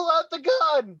 don't pull out the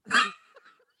gun?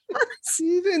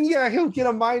 Then yeah, he'll get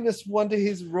a -1 to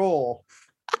his roll.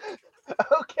 If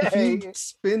Okay. you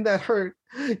spin that hurt,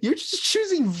 you're just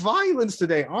choosing violence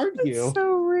today, aren't you? So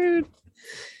rude.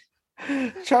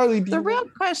 Charlie, do The you real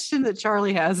question that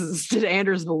Charlie has is, did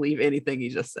Anders believe anything he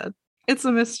just said? It's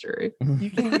a mystery. you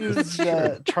can use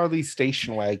Charlie's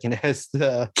station wagon as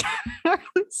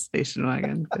Station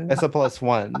wagon. a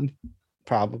 +1,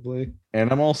 probably.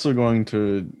 And I'm also going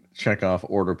to check off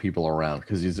order people around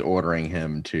because he's ordering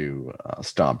him to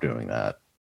stop doing that.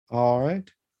 All right.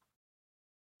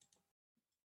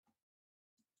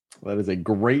 That is a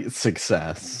great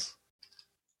success.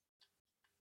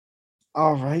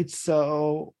 All right.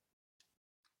 So,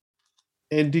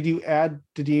 and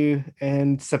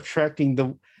and subtracting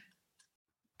the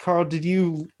Carl, did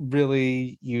you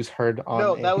really use hurt on?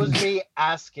 No, that was me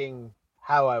asking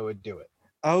how I would do it.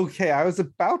 Okay, I was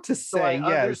about to So I say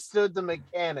yes. understood the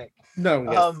mechanic. No,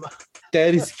 yes,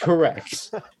 that is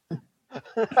correct.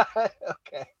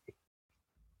 Okay.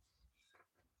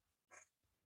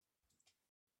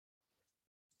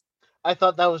 I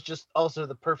thought that was just also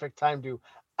the perfect time to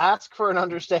ask for an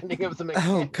understanding of the Oh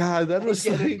mechanic. God, that was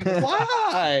Get like, it.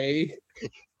 why?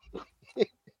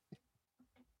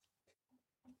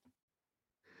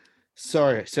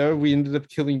 Sorry, we ended up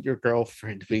killing your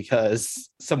girlfriend because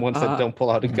someone said don't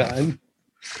pull out a gun.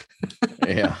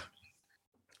 Yeah.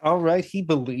 All right, he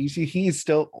believes you. He's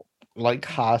still like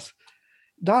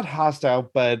not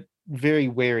hostile, but very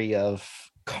wary of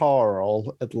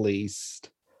Carl, at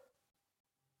least.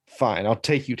 Fine, I'll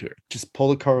take you to her. Just pull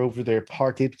the car over there,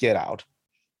 park it, get out.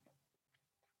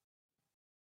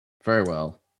 Very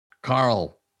well.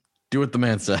 Carl, do what the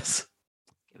man says.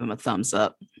 Give him a thumbs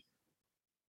up.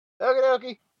 Okie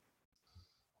dokie.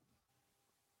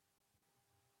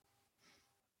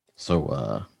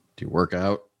 So, do you work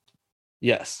out?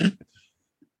 Yes.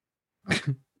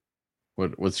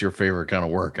 What's your favorite kind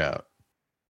of workout?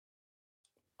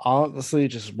 Honestly,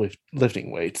 just with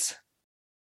lifting weights.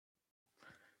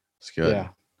 It's good. Yeah.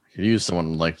 Could use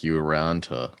someone like you around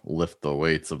to lift the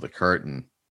weights of the curtain.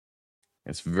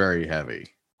 It's very heavy.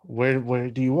 Where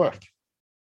do you work?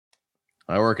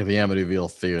 I work at the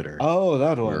Amityville Theater. Oh,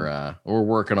 that one. We're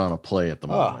working on a play at the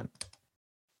moment.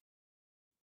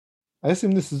 I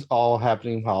assume this is all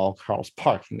happening while Carl's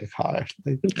parking the car.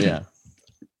 Yeah.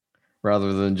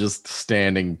 Rather than just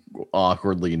standing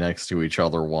awkwardly next to each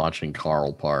other watching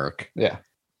Carl park. Yeah.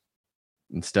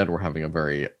 Instead, we're having a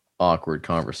very awkward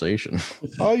conversation.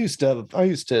 I used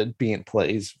to be in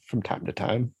plays from time to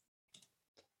time.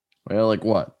 Well, like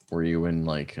what? Were you in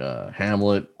like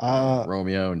Hamlet,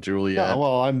 Romeo and Juliet? No,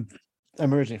 well, I'm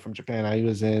originally from Japan. I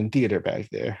was in theater back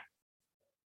there.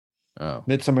 Oh.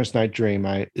 Midsummer's Night Dream.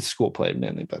 It's school play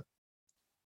mainly, but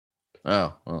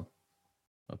Oh, well.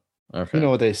 Okay. you know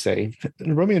what they say.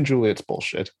 Romeo and Juliet's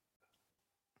bullshit.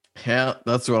 Yeah,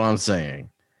 that's what I'm saying.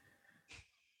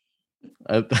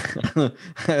 I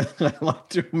like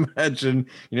to imagine,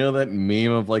 that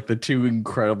meme of like the two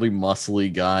incredibly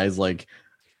muscly guys like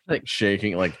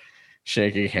shaking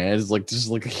hands, like just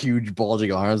like huge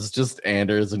bulging arms, just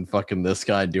Anders and fucking this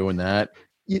guy doing that.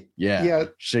 Yeah.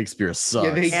 Shakespeare sucks.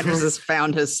 Yeah, Anders has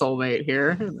found his soulmate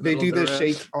here. They do the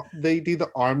shake. They do the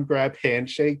arm grab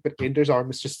handshake, but Anders' arm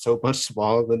is just so much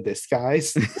smaller than this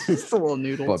guy's. It's a little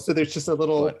noodle. So there's just a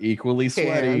little but equally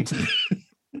sweaty.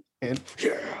 And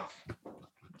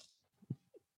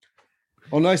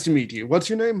well, nice to meet you. What's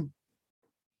your name?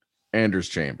 Anders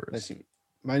Chambers. Nice to meet you.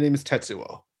 My name is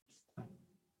Tetsuo.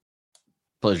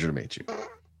 Pleasure to meet you.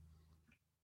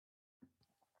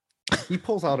 He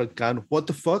pulls out a gun. What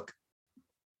the fuck?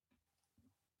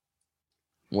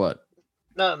 What?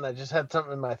 Nothing. I just had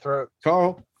something in my throat.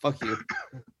 Carl, fuck you.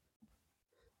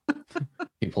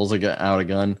 He pulls out a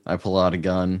gun. I pull out a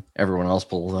gun. Everyone else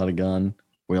pulls out a gun.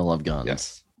 We all have guns.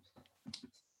 Yes.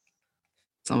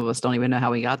 Some of us don't even know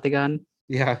how we got the gun.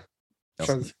 Yeah.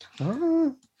 Yes.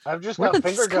 I've just Where got did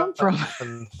this finger come from?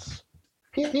 guns.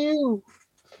 Pew pew.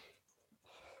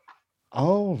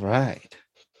 All right.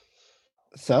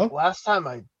 So? Last time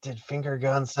I did finger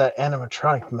guns, that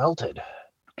animatronic melted.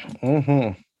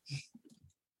 Mm-hmm.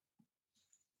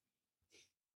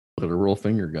 Literal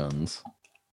finger guns.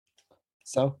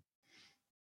 So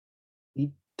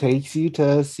he takes you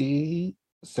to see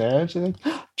Sarah. And she's like,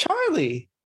 Charlie.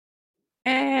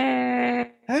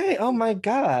 Hey, oh my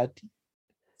God.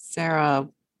 Sarah,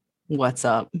 what's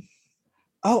up?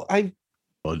 Oh,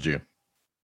 Told you.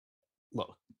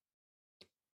 look.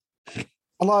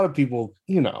 A lot of people,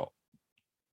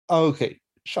 okay,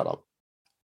 shut up.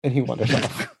 And he wanders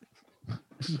off.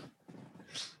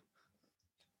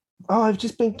 Oh, I've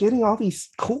just been getting all these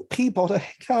cool people to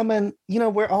come and,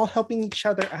 we're all helping each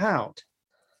other out.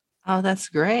 Oh, that's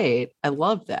great. I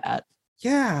love that.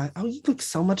 Yeah. Oh, you look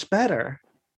so much better.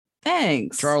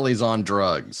 Thanks. Charlie's on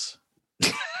drugs.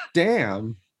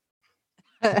 Damn.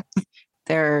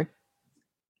 They're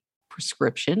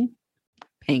prescription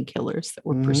painkillers that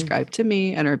were Mhm. prescribed to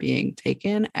me and are being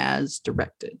taken as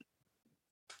directed.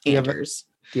 Do you have- Anders.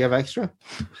 Do you have extra?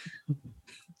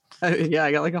 Yeah,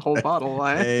 I got like a whole bottle.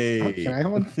 Why? Oh, can I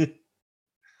have one?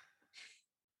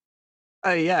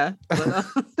 Oh, yeah.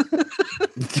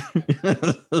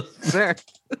 Sure.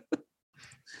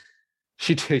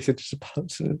 She takes it, just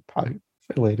puts it in her pocket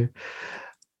for later.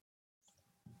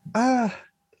 Yeah,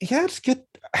 it's good.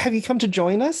 Have you come to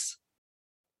join us?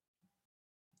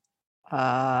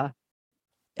 Yeah,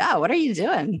 what are you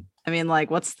doing? I mean, like,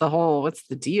 what's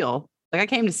the deal? Like, I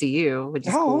came to see you, which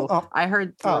is cool. I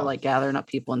heard we're like gathering up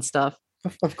people and stuff.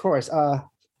 Of course.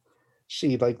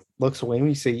 She like looks away when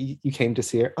you say you came to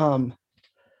see her.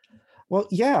 Well,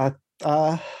 yeah.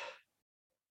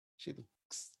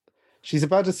 She's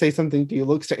about to say something to you,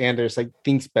 looks to Anders, like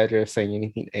thinks better of saying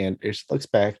anything. Anders looks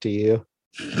back to you.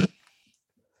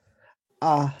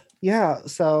 Yeah,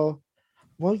 so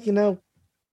well,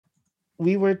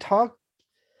 we were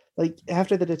like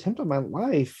after the attempt on my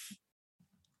life,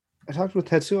 I talked with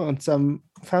Tetsuo and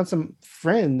found some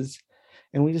friends,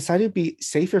 and we decided it'd be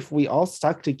safer if we all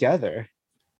stuck together.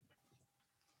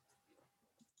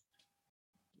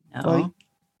 No, Like-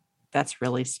 that's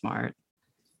really smart.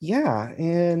 Yeah,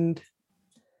 and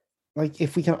like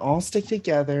if we can all stick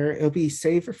together, it'll be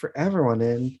safer for everyone.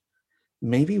 And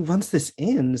maybe once this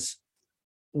ends,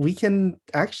 we can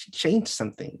actually change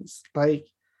some things. Like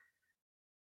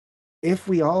if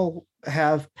we all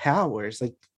have powers,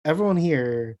 like everyone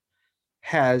here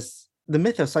has the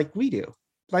mythos like we do,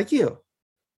 like you.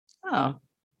 Oh,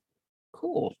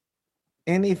 cool.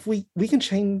 And if we can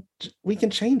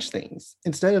change things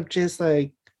instead of just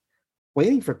like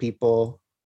waiting for people.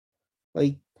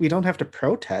 Like we don't have to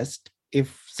protest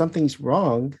if something's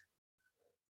wrong.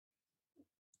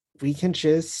 We can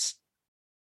just,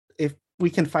 if we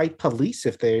can fight police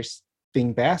if they're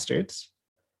being bastards.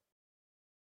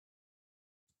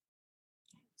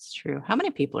 It's true. How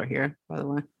many people are here, by the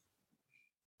way?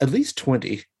 At least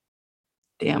 20.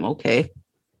 Damn, okay.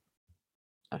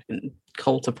 Fucking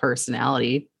cult of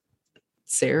personality.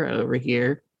 Sarah over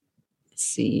here.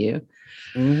 See you.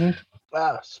 Mm-hmm.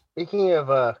 Speaking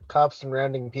of cops and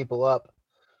rounding people up,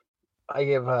 I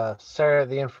give Sarah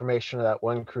the information of that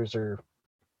one cruiser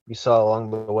you saw along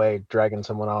the way dragging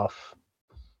someone off.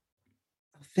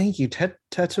 Thank you.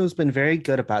 Tetsuo's been very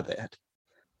good about that.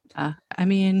 I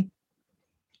mean,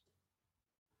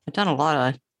 I've done a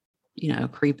lot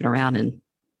of, creeping around in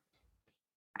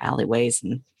alleyways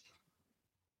and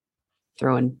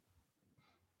throwing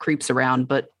creeps around,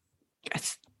 but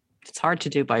it's hard to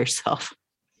do by yourself.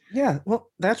 Yeah,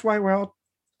 well, that's why we're all...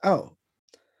 Oh.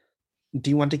 Do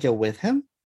you want to go with him?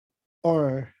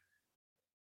 Or...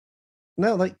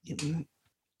 No, like...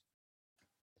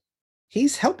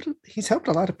 He's helped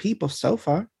a lot of people so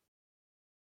far.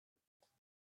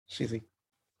 She's like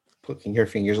poking her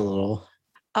fingers a little.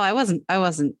 Oh, I wasn't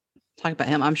talking about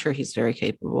him. I'm sure he's very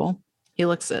capable. He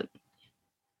looks it.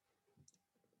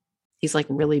 He's like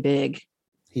really big.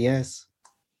 He is.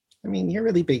 I mean, you're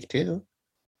really big too.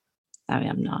 I mean,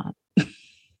 I'm not.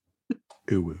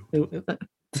 Ooh.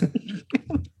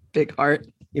 Big heart.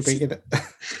 You're bigger.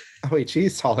 Oh wait,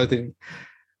 she's taller than.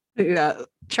 Yeah,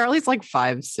 Charlie's like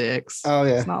 5'6". Oh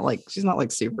yeah. She's not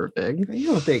like super big.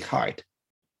 You have a big heart.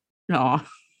 No.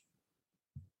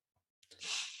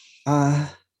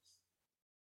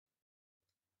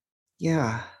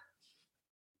 Yeah.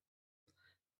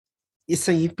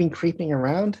 So you've been creeping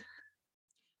around?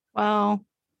 Well,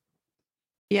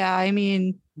 yeah, I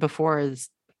mean, before his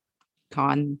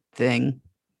con thing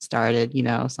started,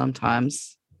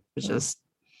 sometimes it's just,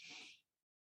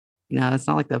 it's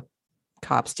not like the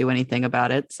cops do anything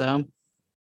about it. So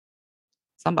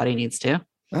somebody needs to.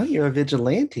 Oh, you're a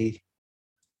vigilante.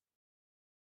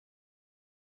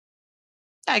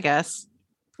 I guess.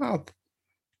 Oh,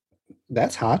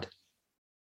 that's hot.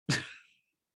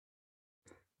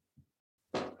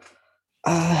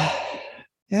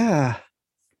 Yeah,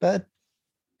 but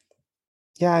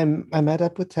yeah, I met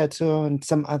up with Tetsuo and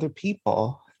some other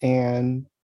people, and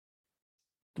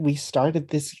we started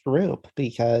this group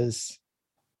because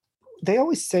they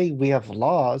always say we have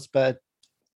laws, but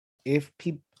if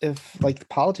like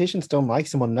politicians don't like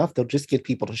someone enough, they'll just get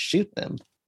people to shoot them.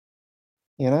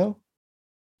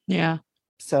 Yeah.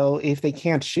 So if they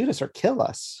can't shoot us or kill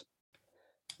us,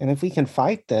 and if we can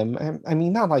fight them, I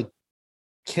mean, not like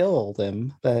kill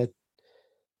them, but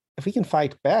if we can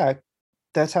fight back,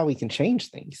 that's how we can change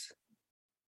things.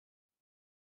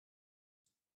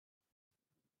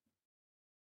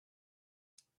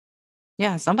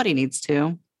 Yeah, somebody needs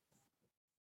to.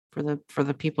 For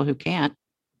the people who can't.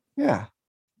 Yeah.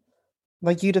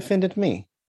 Like you defended me.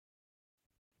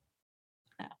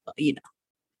 Well,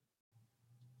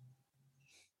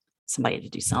 somebody had to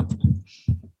do something.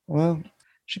 Well,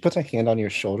 she puts her hand on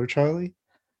your shoulder, Charlie.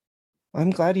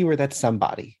 I'm glad you were that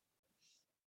somebody.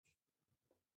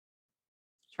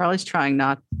 Charlie's trying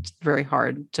not very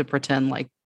hard to pretend like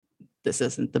this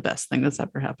isn't the best thing that's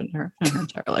ever happened to her in her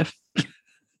entire life.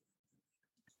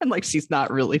 And like she's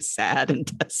not really sad and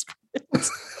desperate.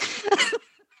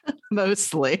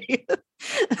 Mostly.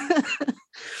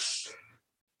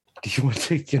 Do you want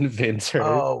to convince her?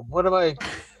 Oh, what am I?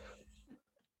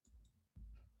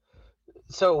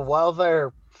 So while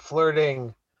they're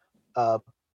flirting,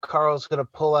 Carl's gonna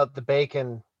pull out the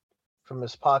bacon from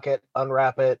his pocket,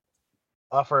 unwrap it,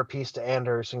 offer a piece to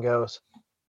Anders, and goes,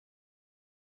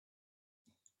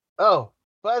 "Oh,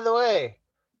 by the way,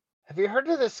 have you heard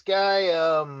of this guy,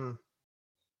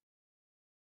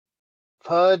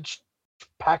 Fudge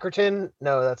Packerton?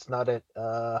 No, that's not it.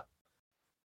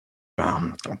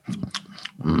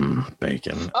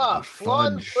 Bacon. Lon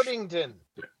Fudge. Puddington.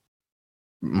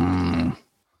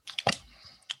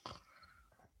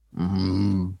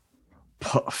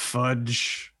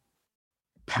 Fudge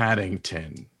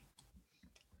Paddington.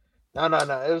 No.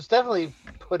 It was definitely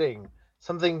pudding.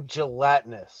 Something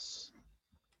gelatinous.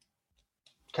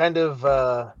 Kind of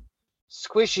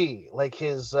squishy, like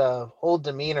his whole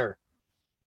demeanor.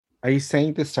 Are you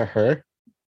saying this to her?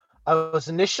 I was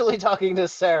initially talking to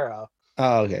Sarah,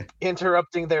 Oh, okay.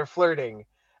 interrupting their flirting,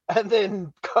 and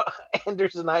then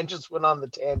Anders and I just went on the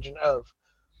tangent of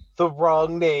the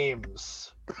wrong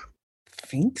names.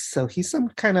 Think so. He's some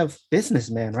kind of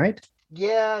businessman, right?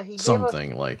 Yeah, he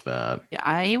Something like that.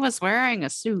 Yeah, he was wearing a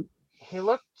suit. He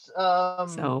looked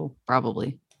So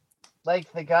probably.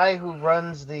 like the guy who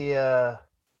runs the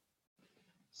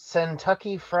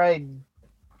Kentucky Fried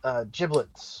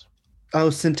Giblets. Oh,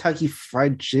 Kentucky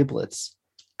Fried Giblets.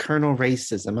 Colonel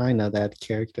Racism. I know that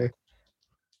character.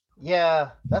 Yeah,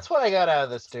 that's what I got out of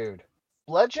this dude.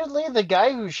 Allegedly, the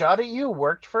guy who shot at you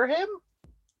worked for him?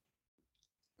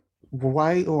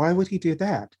 Why would he do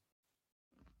that?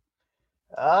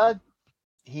 Uh,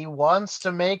 he wants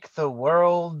to make the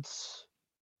world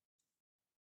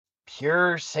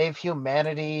pure, save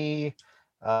humanity.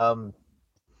 I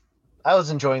was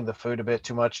enjoying the food a bit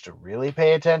too much to really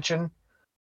pay attention.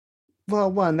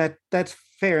 Well, one, that's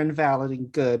fair and valid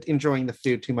and good. Enjoying the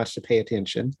food too much to pay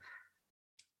attention.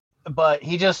 But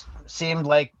he just seemed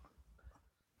like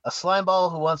a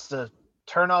slimeball who wants to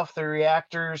turn off the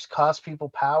reactors, cost people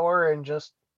power, and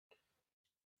just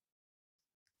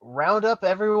round up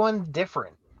everyone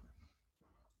different.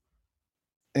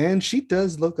 And she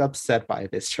does look upset by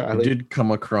this, It Charlie. did come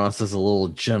across as a little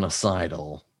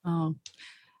genocidal. Oh.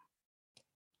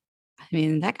 I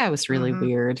mean, that guy was really Mhm.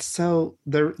 weird. So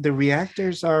the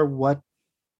reactors are what?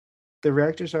 The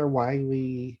reactors are why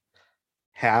we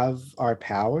have our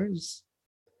powers?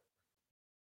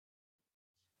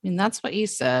 I mean, that's what he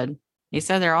said. He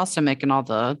said they're also making all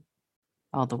the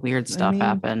weird stuff mean-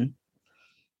 happen.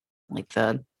 Like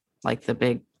the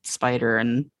big spider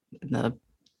and the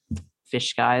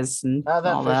fish guys and That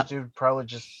all fish that. dude probably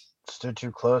just stood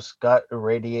too close, got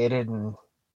irradiated, and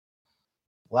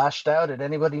lashed out at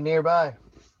anybody nearby.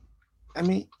 I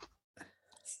mean,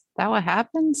 Is that what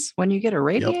happens when you get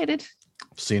irradiated?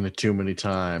 I've seen it too many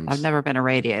times. I've never been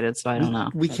irradiated, so I don't know.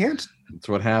 we can't It's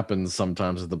what happens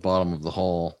sometimes at the bottom of the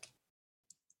hole.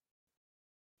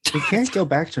 go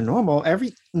back to normal.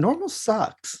 Normal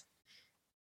sucks.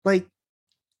 Like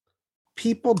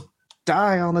people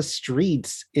die on the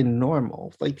streets in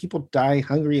normal. Like people die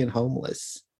hungry and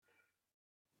homeless.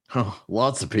 Oh,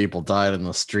 lots of people died in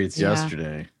the streets Yeah.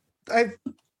 yesterday.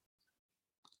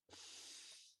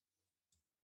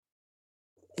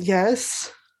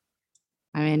 Yes.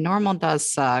 I mean, normal does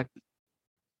suck.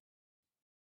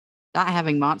 Not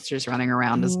having monsters running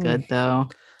around is good, though.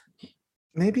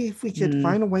 Maybe if we could Hmm.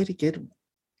 find a way to get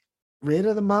rid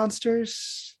of the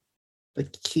monsters,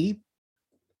 like keep.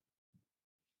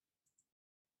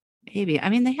 Maybe. I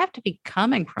mean, they have to be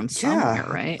coming from somewhere,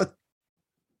 Yeah, right? but-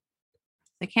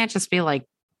 They can't just be like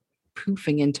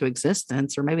poofing into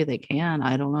existence, or maybe they can.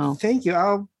 I don't know. Thank you.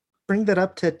 I'll bring that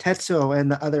up to Tetsuo and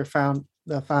the other founder.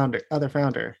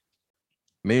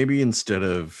 Maybe instead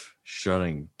of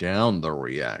shutting down the We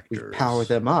reactors, power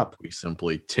them up. we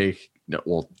simply take. No,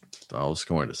 well, I was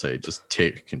going to say just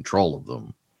take control of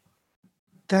them.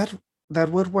 That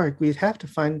would work. We'd have to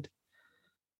find.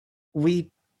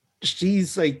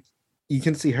 She's like, you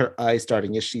can see her eyes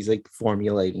starting as she's like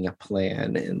formulating a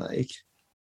plan, and like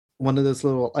one of those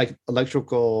little like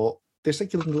electrical. There's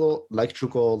like a little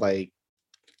electrical like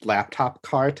laptop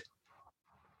cart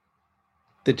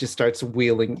that just starts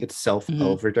wheeling itself Mhm.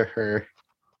 over to her.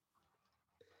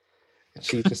 And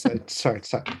she just like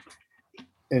starts,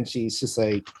 and she's just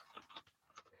like,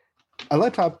 a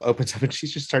laptop opens up and she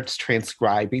just starts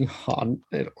transcribing on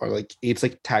it, or like it's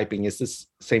like typing at the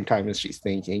same time as she's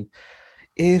thinking.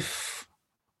 If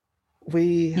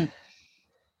we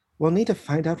will need to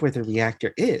find out where the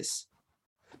reactor is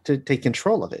to take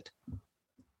control of it.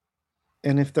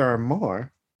 And if there are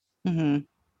more, Hmm.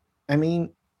 I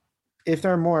mean, if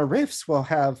there are more rifts, we'll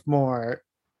have more.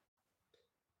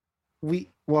 The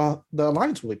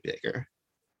alliance will be bigger.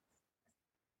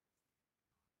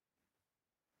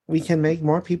 We can make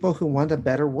more people who want a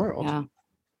better world. Yeah.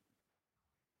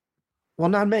 Well,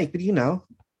 not make, but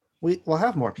we'll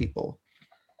have more people.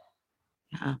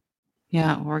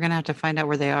 Yeah. We're gonna have to find out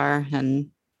where they are,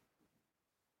 and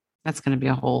that's gonna be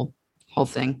a whole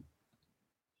thing.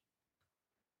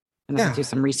 And have to Yeah. do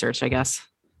some research, I guess.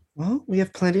 Well, we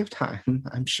have plenty of time,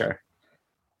 I'm sure.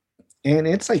 And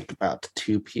it's like about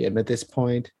 2 p.m. at this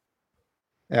point.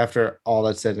 After all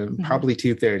that's said, and Mhm. probably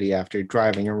 2:30 after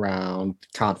driving around,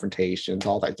 confrontations,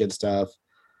 all that good stuff.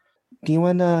 Do you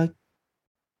want to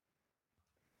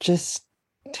just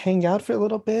hang out for a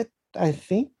little bit? I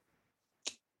think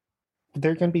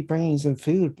they're going to be bringing some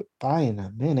food by in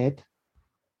a minute.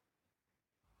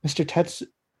 Mr. Tetsu,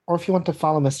 or if you want to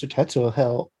follow Mr. Tetsuo,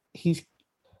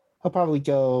 he'll probably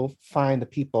go find the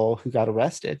people who got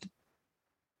arrested.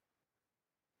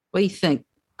 What do you think,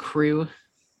 crew?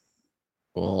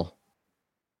 Well,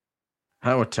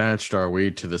 how attached are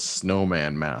we to the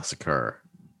Snowman massacre?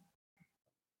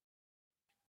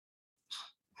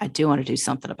 I do want to do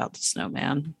something about the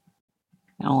snowman.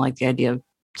 I don't like the idea of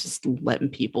just letting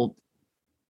people,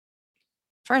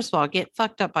 first of all, get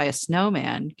fucked up by a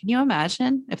snowman. Can you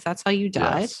imagine if that's how you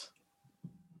died? Yes.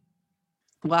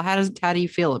 Well, how do you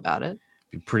feel about it?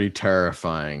 Be pretty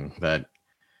terrifying, that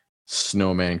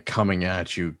snowman coming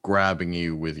at you, grabbing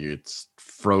you with its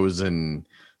frozen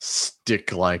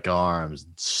stick-like arms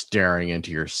staring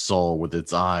into your soul with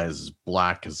its eyes as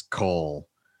black as coal,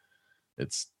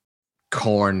 its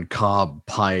corn cob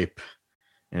pipe,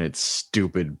 and its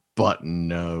stupid button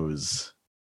nose.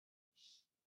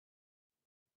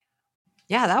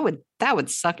 Yeah, that would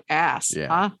suck ass. Yeah.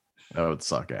 Huh? That would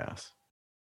suck ass.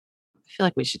 I feel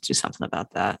like we should do something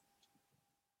about that.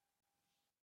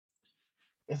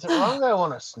 Is it wrong that I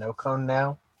want a snow cone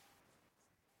now?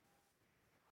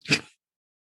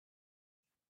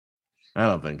 I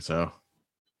don't think so.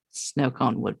 Snow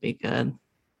cone would be good.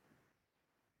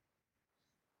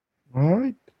 All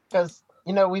right. Because,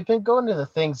 we've been going to the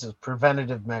things as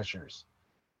preventative measures.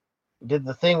 We did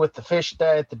the thing with the fish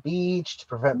die at the beach to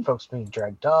prevent folks being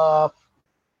dragged off.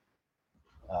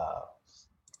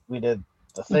 We did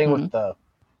the thing with the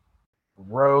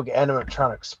rogue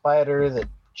animatronic spider that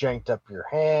janked up your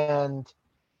hand.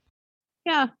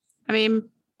 Yeah. I mean,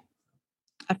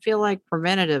 I feel like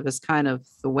preventative is kind of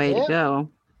the way to go.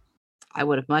 I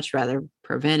would have much rather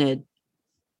prevented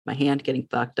my hand getting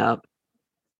fucked up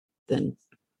than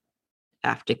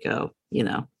have to go,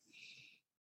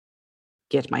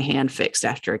 get my hand fixed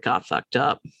after it got fucked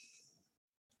up.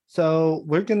 So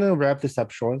we're going to wrap this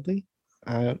up shortly.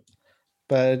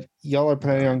 But y'all are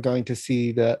planning on going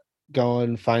to go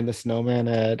and find the snowman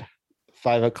at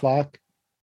 5 o'clock?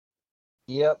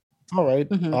 Yep. All right.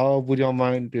 Mhm. Would y'all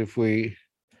mind if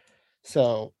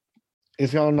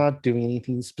if y'all not doing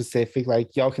anything specific,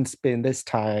 like y'all can spend this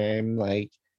time,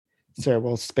 like Sarah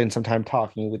will spend some time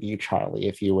talking with you, Charlie,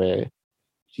 if you will.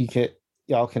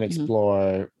 Y'all can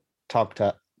explore, talk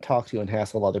to and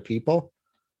hassle other people.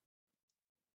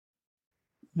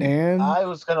 And I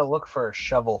was going to look for a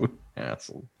shovel.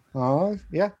 Hassle.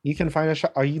 yeah, you can find a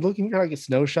shovel. Are you looking for like a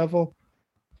snow shovel?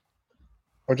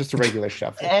 Or just a regular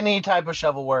shovel? Any type of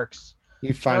shovel works.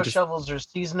 You find Snow shovels are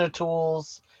seasonal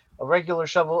tools. A regular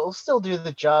shovel will still do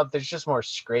the job. There's just more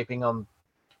scraping on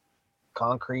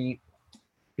concrete.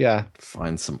 Yeah.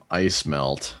 Find some ice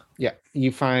melt. Yeah.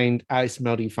 You find ice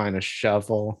melt, you find a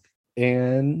shovel,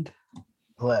 and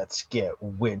Let's get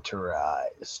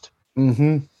winterized.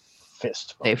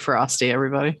 Fist bump. Stay frosty,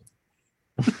 everybody.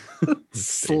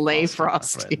 Slay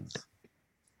frosty.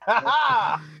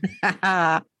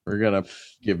 Ha-ha! We're gonna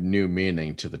give new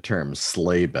meaning to the term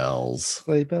sleigh bells.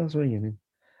 sleigh bells ringing.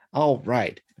 All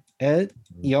right. Ed,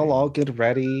 y'all all get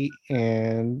ready,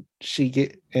 and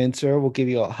Sarah will give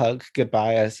you a hug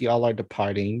goodbye as y'all are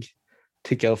departing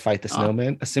to go fight the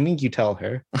snowman, assuming you tell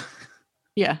her.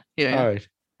 Yeah. All right.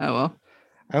 Oh, well.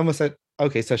 I almost said,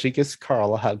 okay, so she gives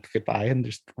Carl a hug goodbye and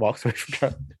just walks away from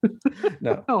Charlie.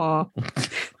 No. Oh,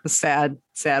 the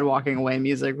sad walking away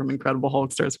music from Incredible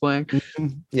Hulk starts playing.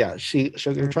 Yeah, she'll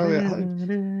give Charlie a hug.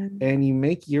 And you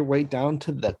make your way down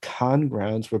to the con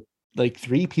grounds where like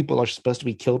 3 people are supposed to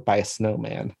be killed by a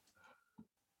snowman.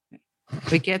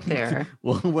 We get there.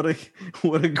 Well, what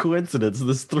a coincidence!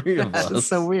 There's 3 of us. That's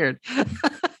so weird.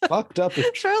 Fucked up.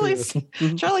 Charlie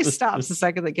stops the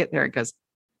second they get there and goes,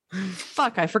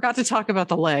 "Fuck! I forgot to talk about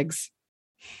the legs."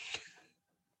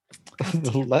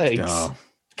 The legs. No,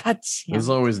 God damn. there's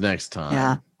always next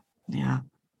time. Yeah.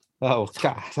 Oh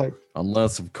God.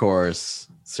 Unless, of course,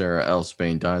 Sarah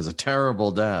Elfsbane dies a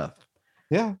terrible death.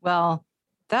 Yeah. Well,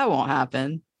 that won't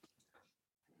happen.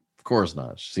 Of course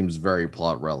not. She seems very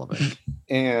plot relevant.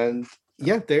 And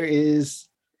yeah, the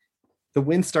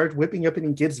wind starts whipping up and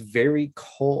it gets very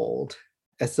cold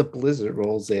as the blizzard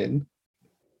rolls in.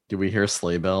 Do we hear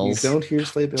sleigh bells? You don't hear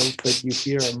sleigh bells, but you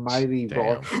hear a mighty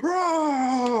roar.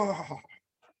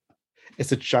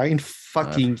 It's a giant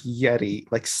fucking Yeti,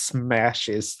 like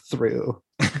smashes through.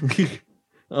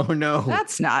 Oh no!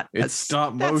 That's not. It's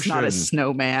stop motion. That's not a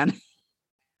snowman.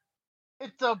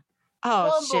 It's a Oh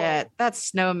Bumble. shit! That's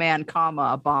snowman,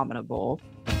 abominable.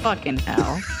 Fucking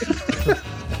hell.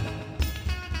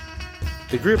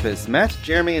 The group is Matt,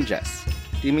 Jeremy, and Jess.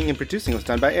 Theming and producing was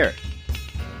done by Eric.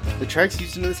 The tracks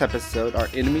used in this episode are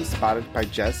Enemies Spotted by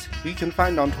Jess, who you can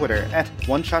find on Twitter at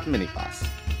OneShotMiniBoss.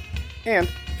 And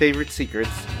Favorite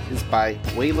Secrets is by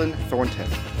Waylon Thornton,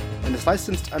 and is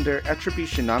licensed under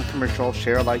Attribution Non-Commercial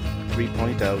Share Alike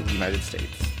 3.0 United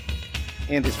States,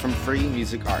 and is from Free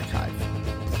Music Archive.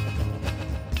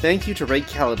 Thank you to Ray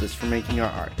Calidus for making our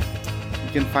art.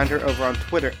 You can find her over on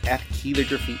Twitter at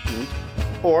Calligraphy Inc.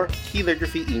 or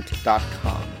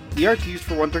calligraphyinc.com. The art used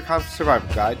for WonderCon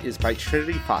Survival Guide is by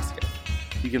Trinity Foskett.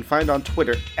 You can find on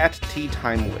Twitter at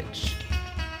TeaTimeWitch.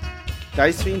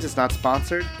 Dice Fiends is not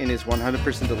sponsored and is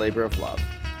 100% the labor of love.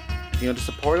 If you want to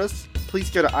support us,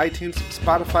 please go to iTunes,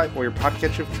 Spotify, or your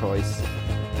podcatcher of choice,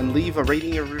 and leave a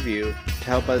rating or review to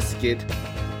help us get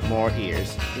more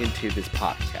ears into this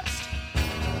podcast.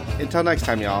 Until next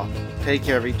time, y'all. take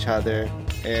care of each other,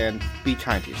 and be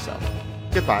kind to yourself.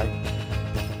 Goodbye.